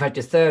you've had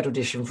your third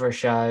audition for a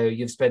show,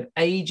 you've spent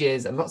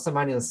ages and lots of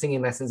money on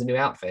singing lessons and new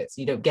outfits,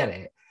 you don't get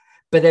it.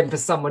 But then for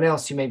someone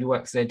else who maybe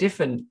works in a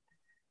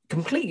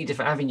completely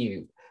different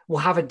avenue, will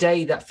have a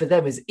day that for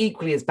them is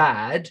equally as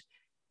bad,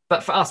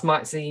 but for us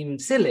might seem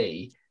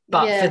silly,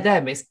 but for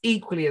them it's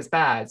equally as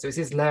bad. So it's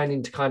just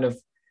learning to kind of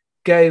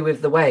go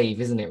with the wave,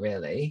 isn't it,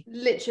 really?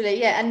 Literally,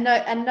 yeah. And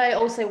know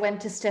also when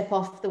to step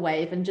off the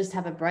wave and just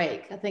have a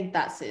break. I think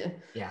that's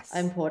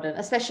important,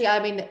 especially, I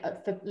mean,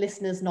 for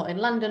listeners not in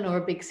London or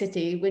a big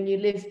city, when you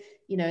live,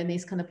 you know, in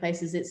these kind of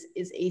places,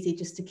 it's easy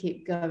just to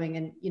keep going,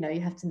 and, you know,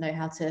 you have to know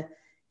how to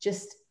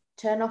just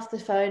turn off the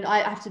phone. I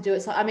have to do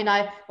it. So, I mean,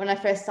 when I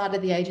first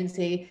started the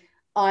agency,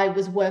 I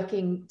was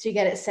working to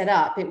get it set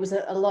up. It was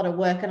a lot of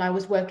work, and I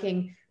was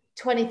working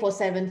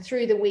 24/7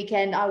 through the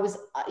weekend. I was,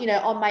 you know,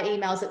 on my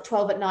emails at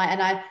 12 at night,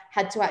 and I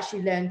had to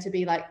actually learn to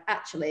be like,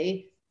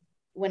 actually,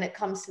 when it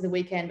comes to the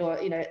weekend, or,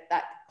 you know,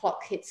 that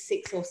clock hits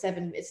 6 or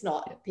 7, it's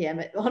not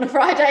PM on a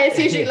Friday, it's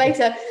usually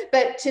later,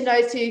 but to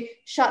know to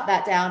shut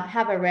that down,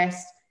 have a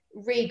rest,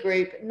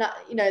 regroup. Not,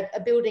 you know, a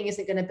building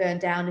isn't going to burn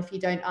down if you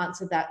don't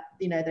answer that,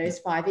 you know, those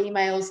 5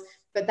 emails,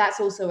 but that's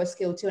also a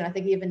skill too. And I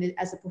think even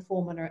as a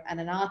performer and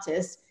an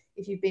artist,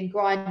 if you've been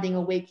grinding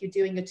a week, you're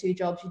doing your 2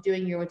 jobs, you're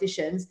doing your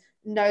auditions,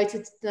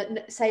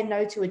 say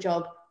no to a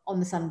job on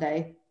the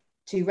Sunday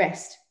to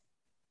rest.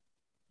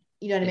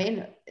 You know what I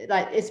mean?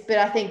 Like, but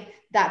I think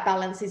that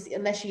balance is,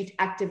 unless you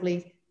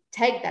actively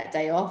take that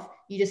day off,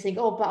 you just think,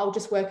 oh, but I'll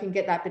just work and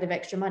get that bit of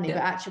extra money. But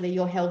actually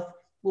your health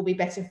will be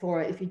better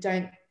for it if you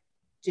don't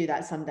do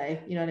that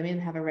Sunday, you know what I mean?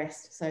 Have a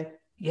rest. So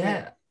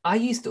I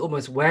used to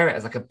almost wear it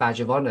as like a badge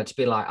of honor to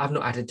be like, I've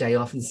not had a day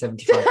off in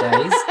 75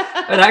 days.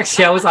 And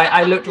actually I was like,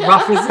 I looked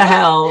rough as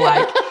hell,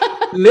 like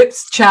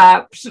lips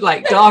chapped,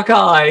 like dark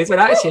eyes. But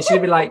actually I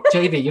should be like,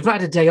 Jamie, you've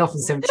not had a day off in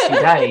 72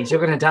 days.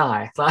 You're going to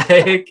die.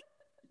 Like,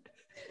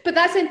 but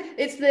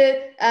it's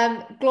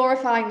the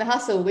glorifying the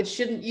hustle, which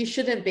you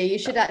shouldn't be. You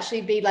should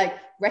actually be like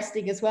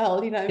resting as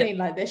well. You know what I mean?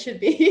 Like, there should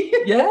be.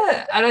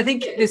 Yeah. And I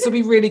think this will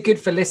be really good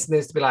for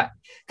listeners to be like,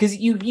 because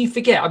you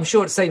forget, I'm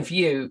sure it's the same for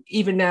you,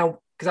 even now,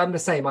 because I'm the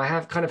same. I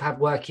have kind of had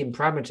working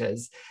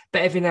parameters,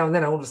 but every now and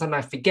then all of a sudden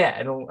I forget,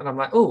 and I'm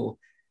like, oh,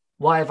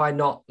 why have I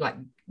not like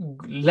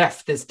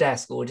left this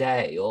desk all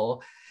day?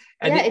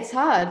 It's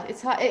hard,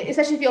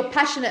 especially if you're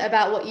passionate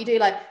about what you do.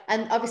 Like,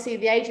 and obviously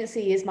the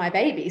agency is my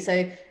baby,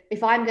 so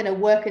if I'm going to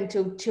work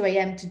until 2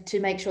 a.m. to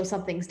make sure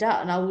something's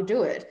done, I will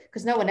do it,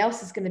 because no one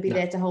else is going to be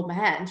there to hold my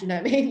hand. You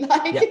know what I mean?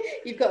 Like,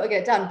 you've got to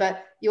get it done,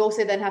 but you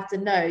also then have to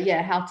know,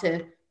 how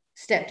to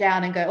step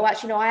down and go, oh,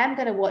 actually, no, I'm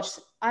going to watch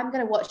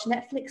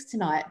Netflix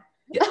tonight.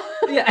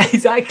 Yeah,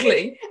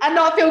 exactly. And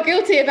not feel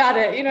guilty about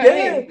it. You know what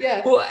I mean?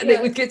 Yeah. Well, and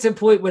it would get to a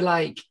point where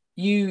like,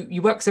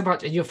 you work so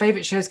much and your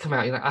favorite shows come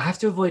out, you're like, I have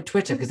to avoid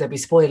Twitter because there'll be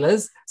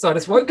spoilers, so I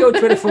just won't go on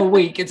Twitter for a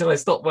week until I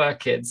stop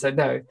working. So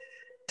no,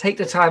 take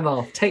the time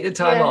off.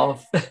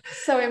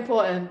 So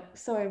important.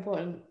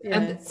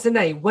 And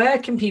Senay, where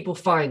can people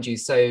find you?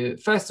 So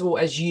first of all,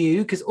 as you,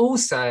 because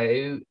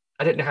also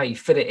I don't know how you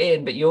fit it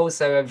in, but you're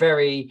also a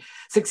very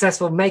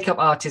successful makeup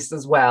artist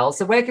as well.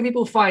 So where can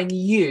people find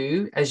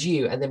you as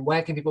you, and then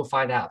where can people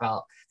find out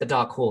about the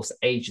Dark Horse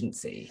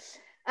Agency?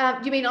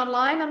 You mean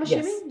online, I'm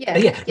assuming?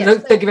 Yes.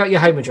 Don't give out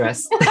your home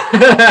address.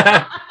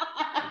 I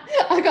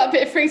got a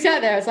bit freaked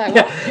out there. I was like,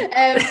 what?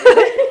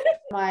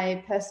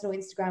 My personal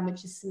Instagram,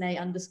 which is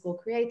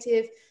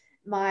Senay_creative.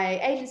 My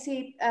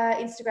agency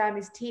Instagram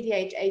is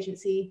TDH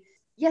Agency.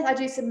 Yes, I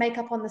do some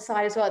makeup on the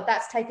side as well.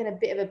 That's taken a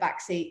bit of a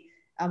backseat.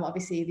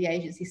 Obviously, the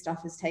agency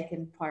stuff has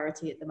taken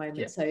priority at the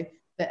moment. So,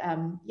 but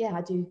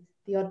I do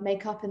the odd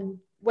makeup and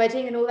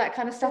wedding and all that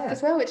kind of stuff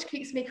as well, which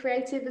keeps me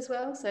creative as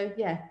well. So,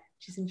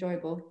 which is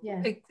enjoyable.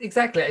 Yeah,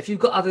 exactly. If you've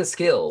got other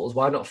skills,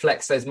 why not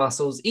flex those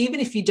muscles, even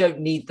if you don't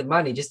need the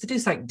money, just to do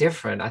something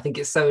different? I think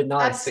it's so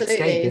nice to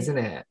escape, isn't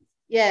it?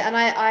 Yeah, and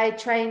I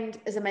trained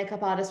as a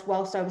makeup artist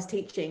whilst I was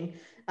teaching.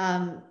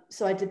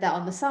 So I did that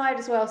on the side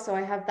as well. So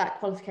I have that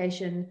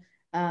qualification.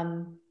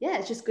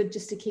 It's just good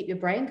just to keep your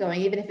brain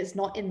going, even if it's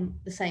not in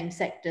the same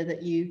sector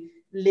that you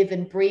live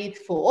and breathe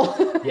for.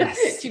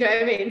 Yes. Do you know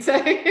what I mean?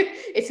 So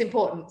it's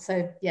important.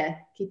 So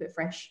keep it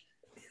fresh.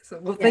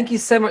 Well, thank you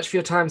so much for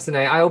your time,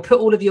 Senay. I will put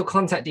all of your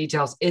contact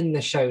details in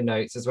the show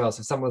notes as well.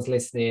 So if someone's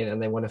listening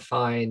and they want to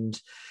find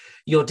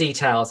your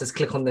details, just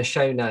click on the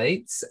show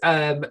notes.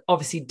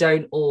 Obviously,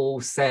 don't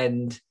all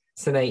send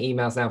Senay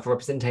emails now for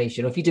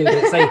representation. Or if you do,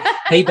 don't say,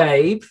 hey,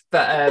 babe.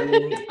 But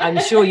I'm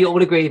sure you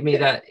all agree with me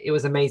that it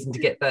was amazing to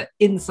get the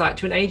insight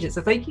to an agent.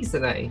 So thank you,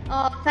 Senay.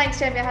 Oh, thanks,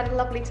 Jamie. I had a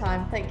lovely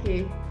time. Thank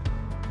you.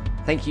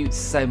 Thank you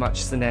so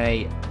much,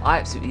 Senay. I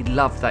absolutely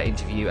loved that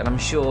interview, and I'm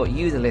sure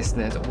you, the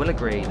listeners, will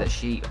agree that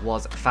she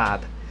was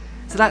fab.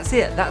 So that's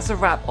it. That's a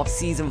wrap of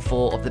season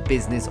 4 of the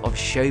Business of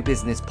Show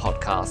Business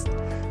podcast.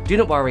 Do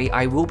not worry,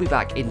 I will be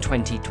back in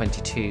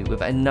 2022 with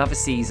another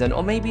season,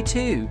 or maybe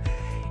 2.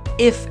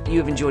 If you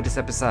have enjoyed this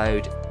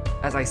episode,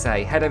 as I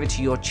say, head over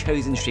to your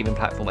chosen streaming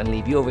platform and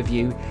leave your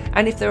review.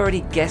 And if there are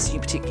any guests you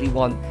particularly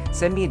want,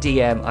 send me a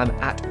DM. I'm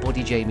at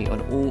BodyJamie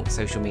on all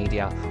social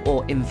media,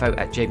 or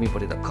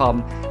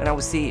info@jamiebody.com, and I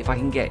will see if I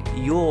can get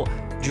your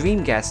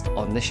dream guest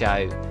on the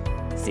show.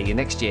 See you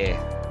next year.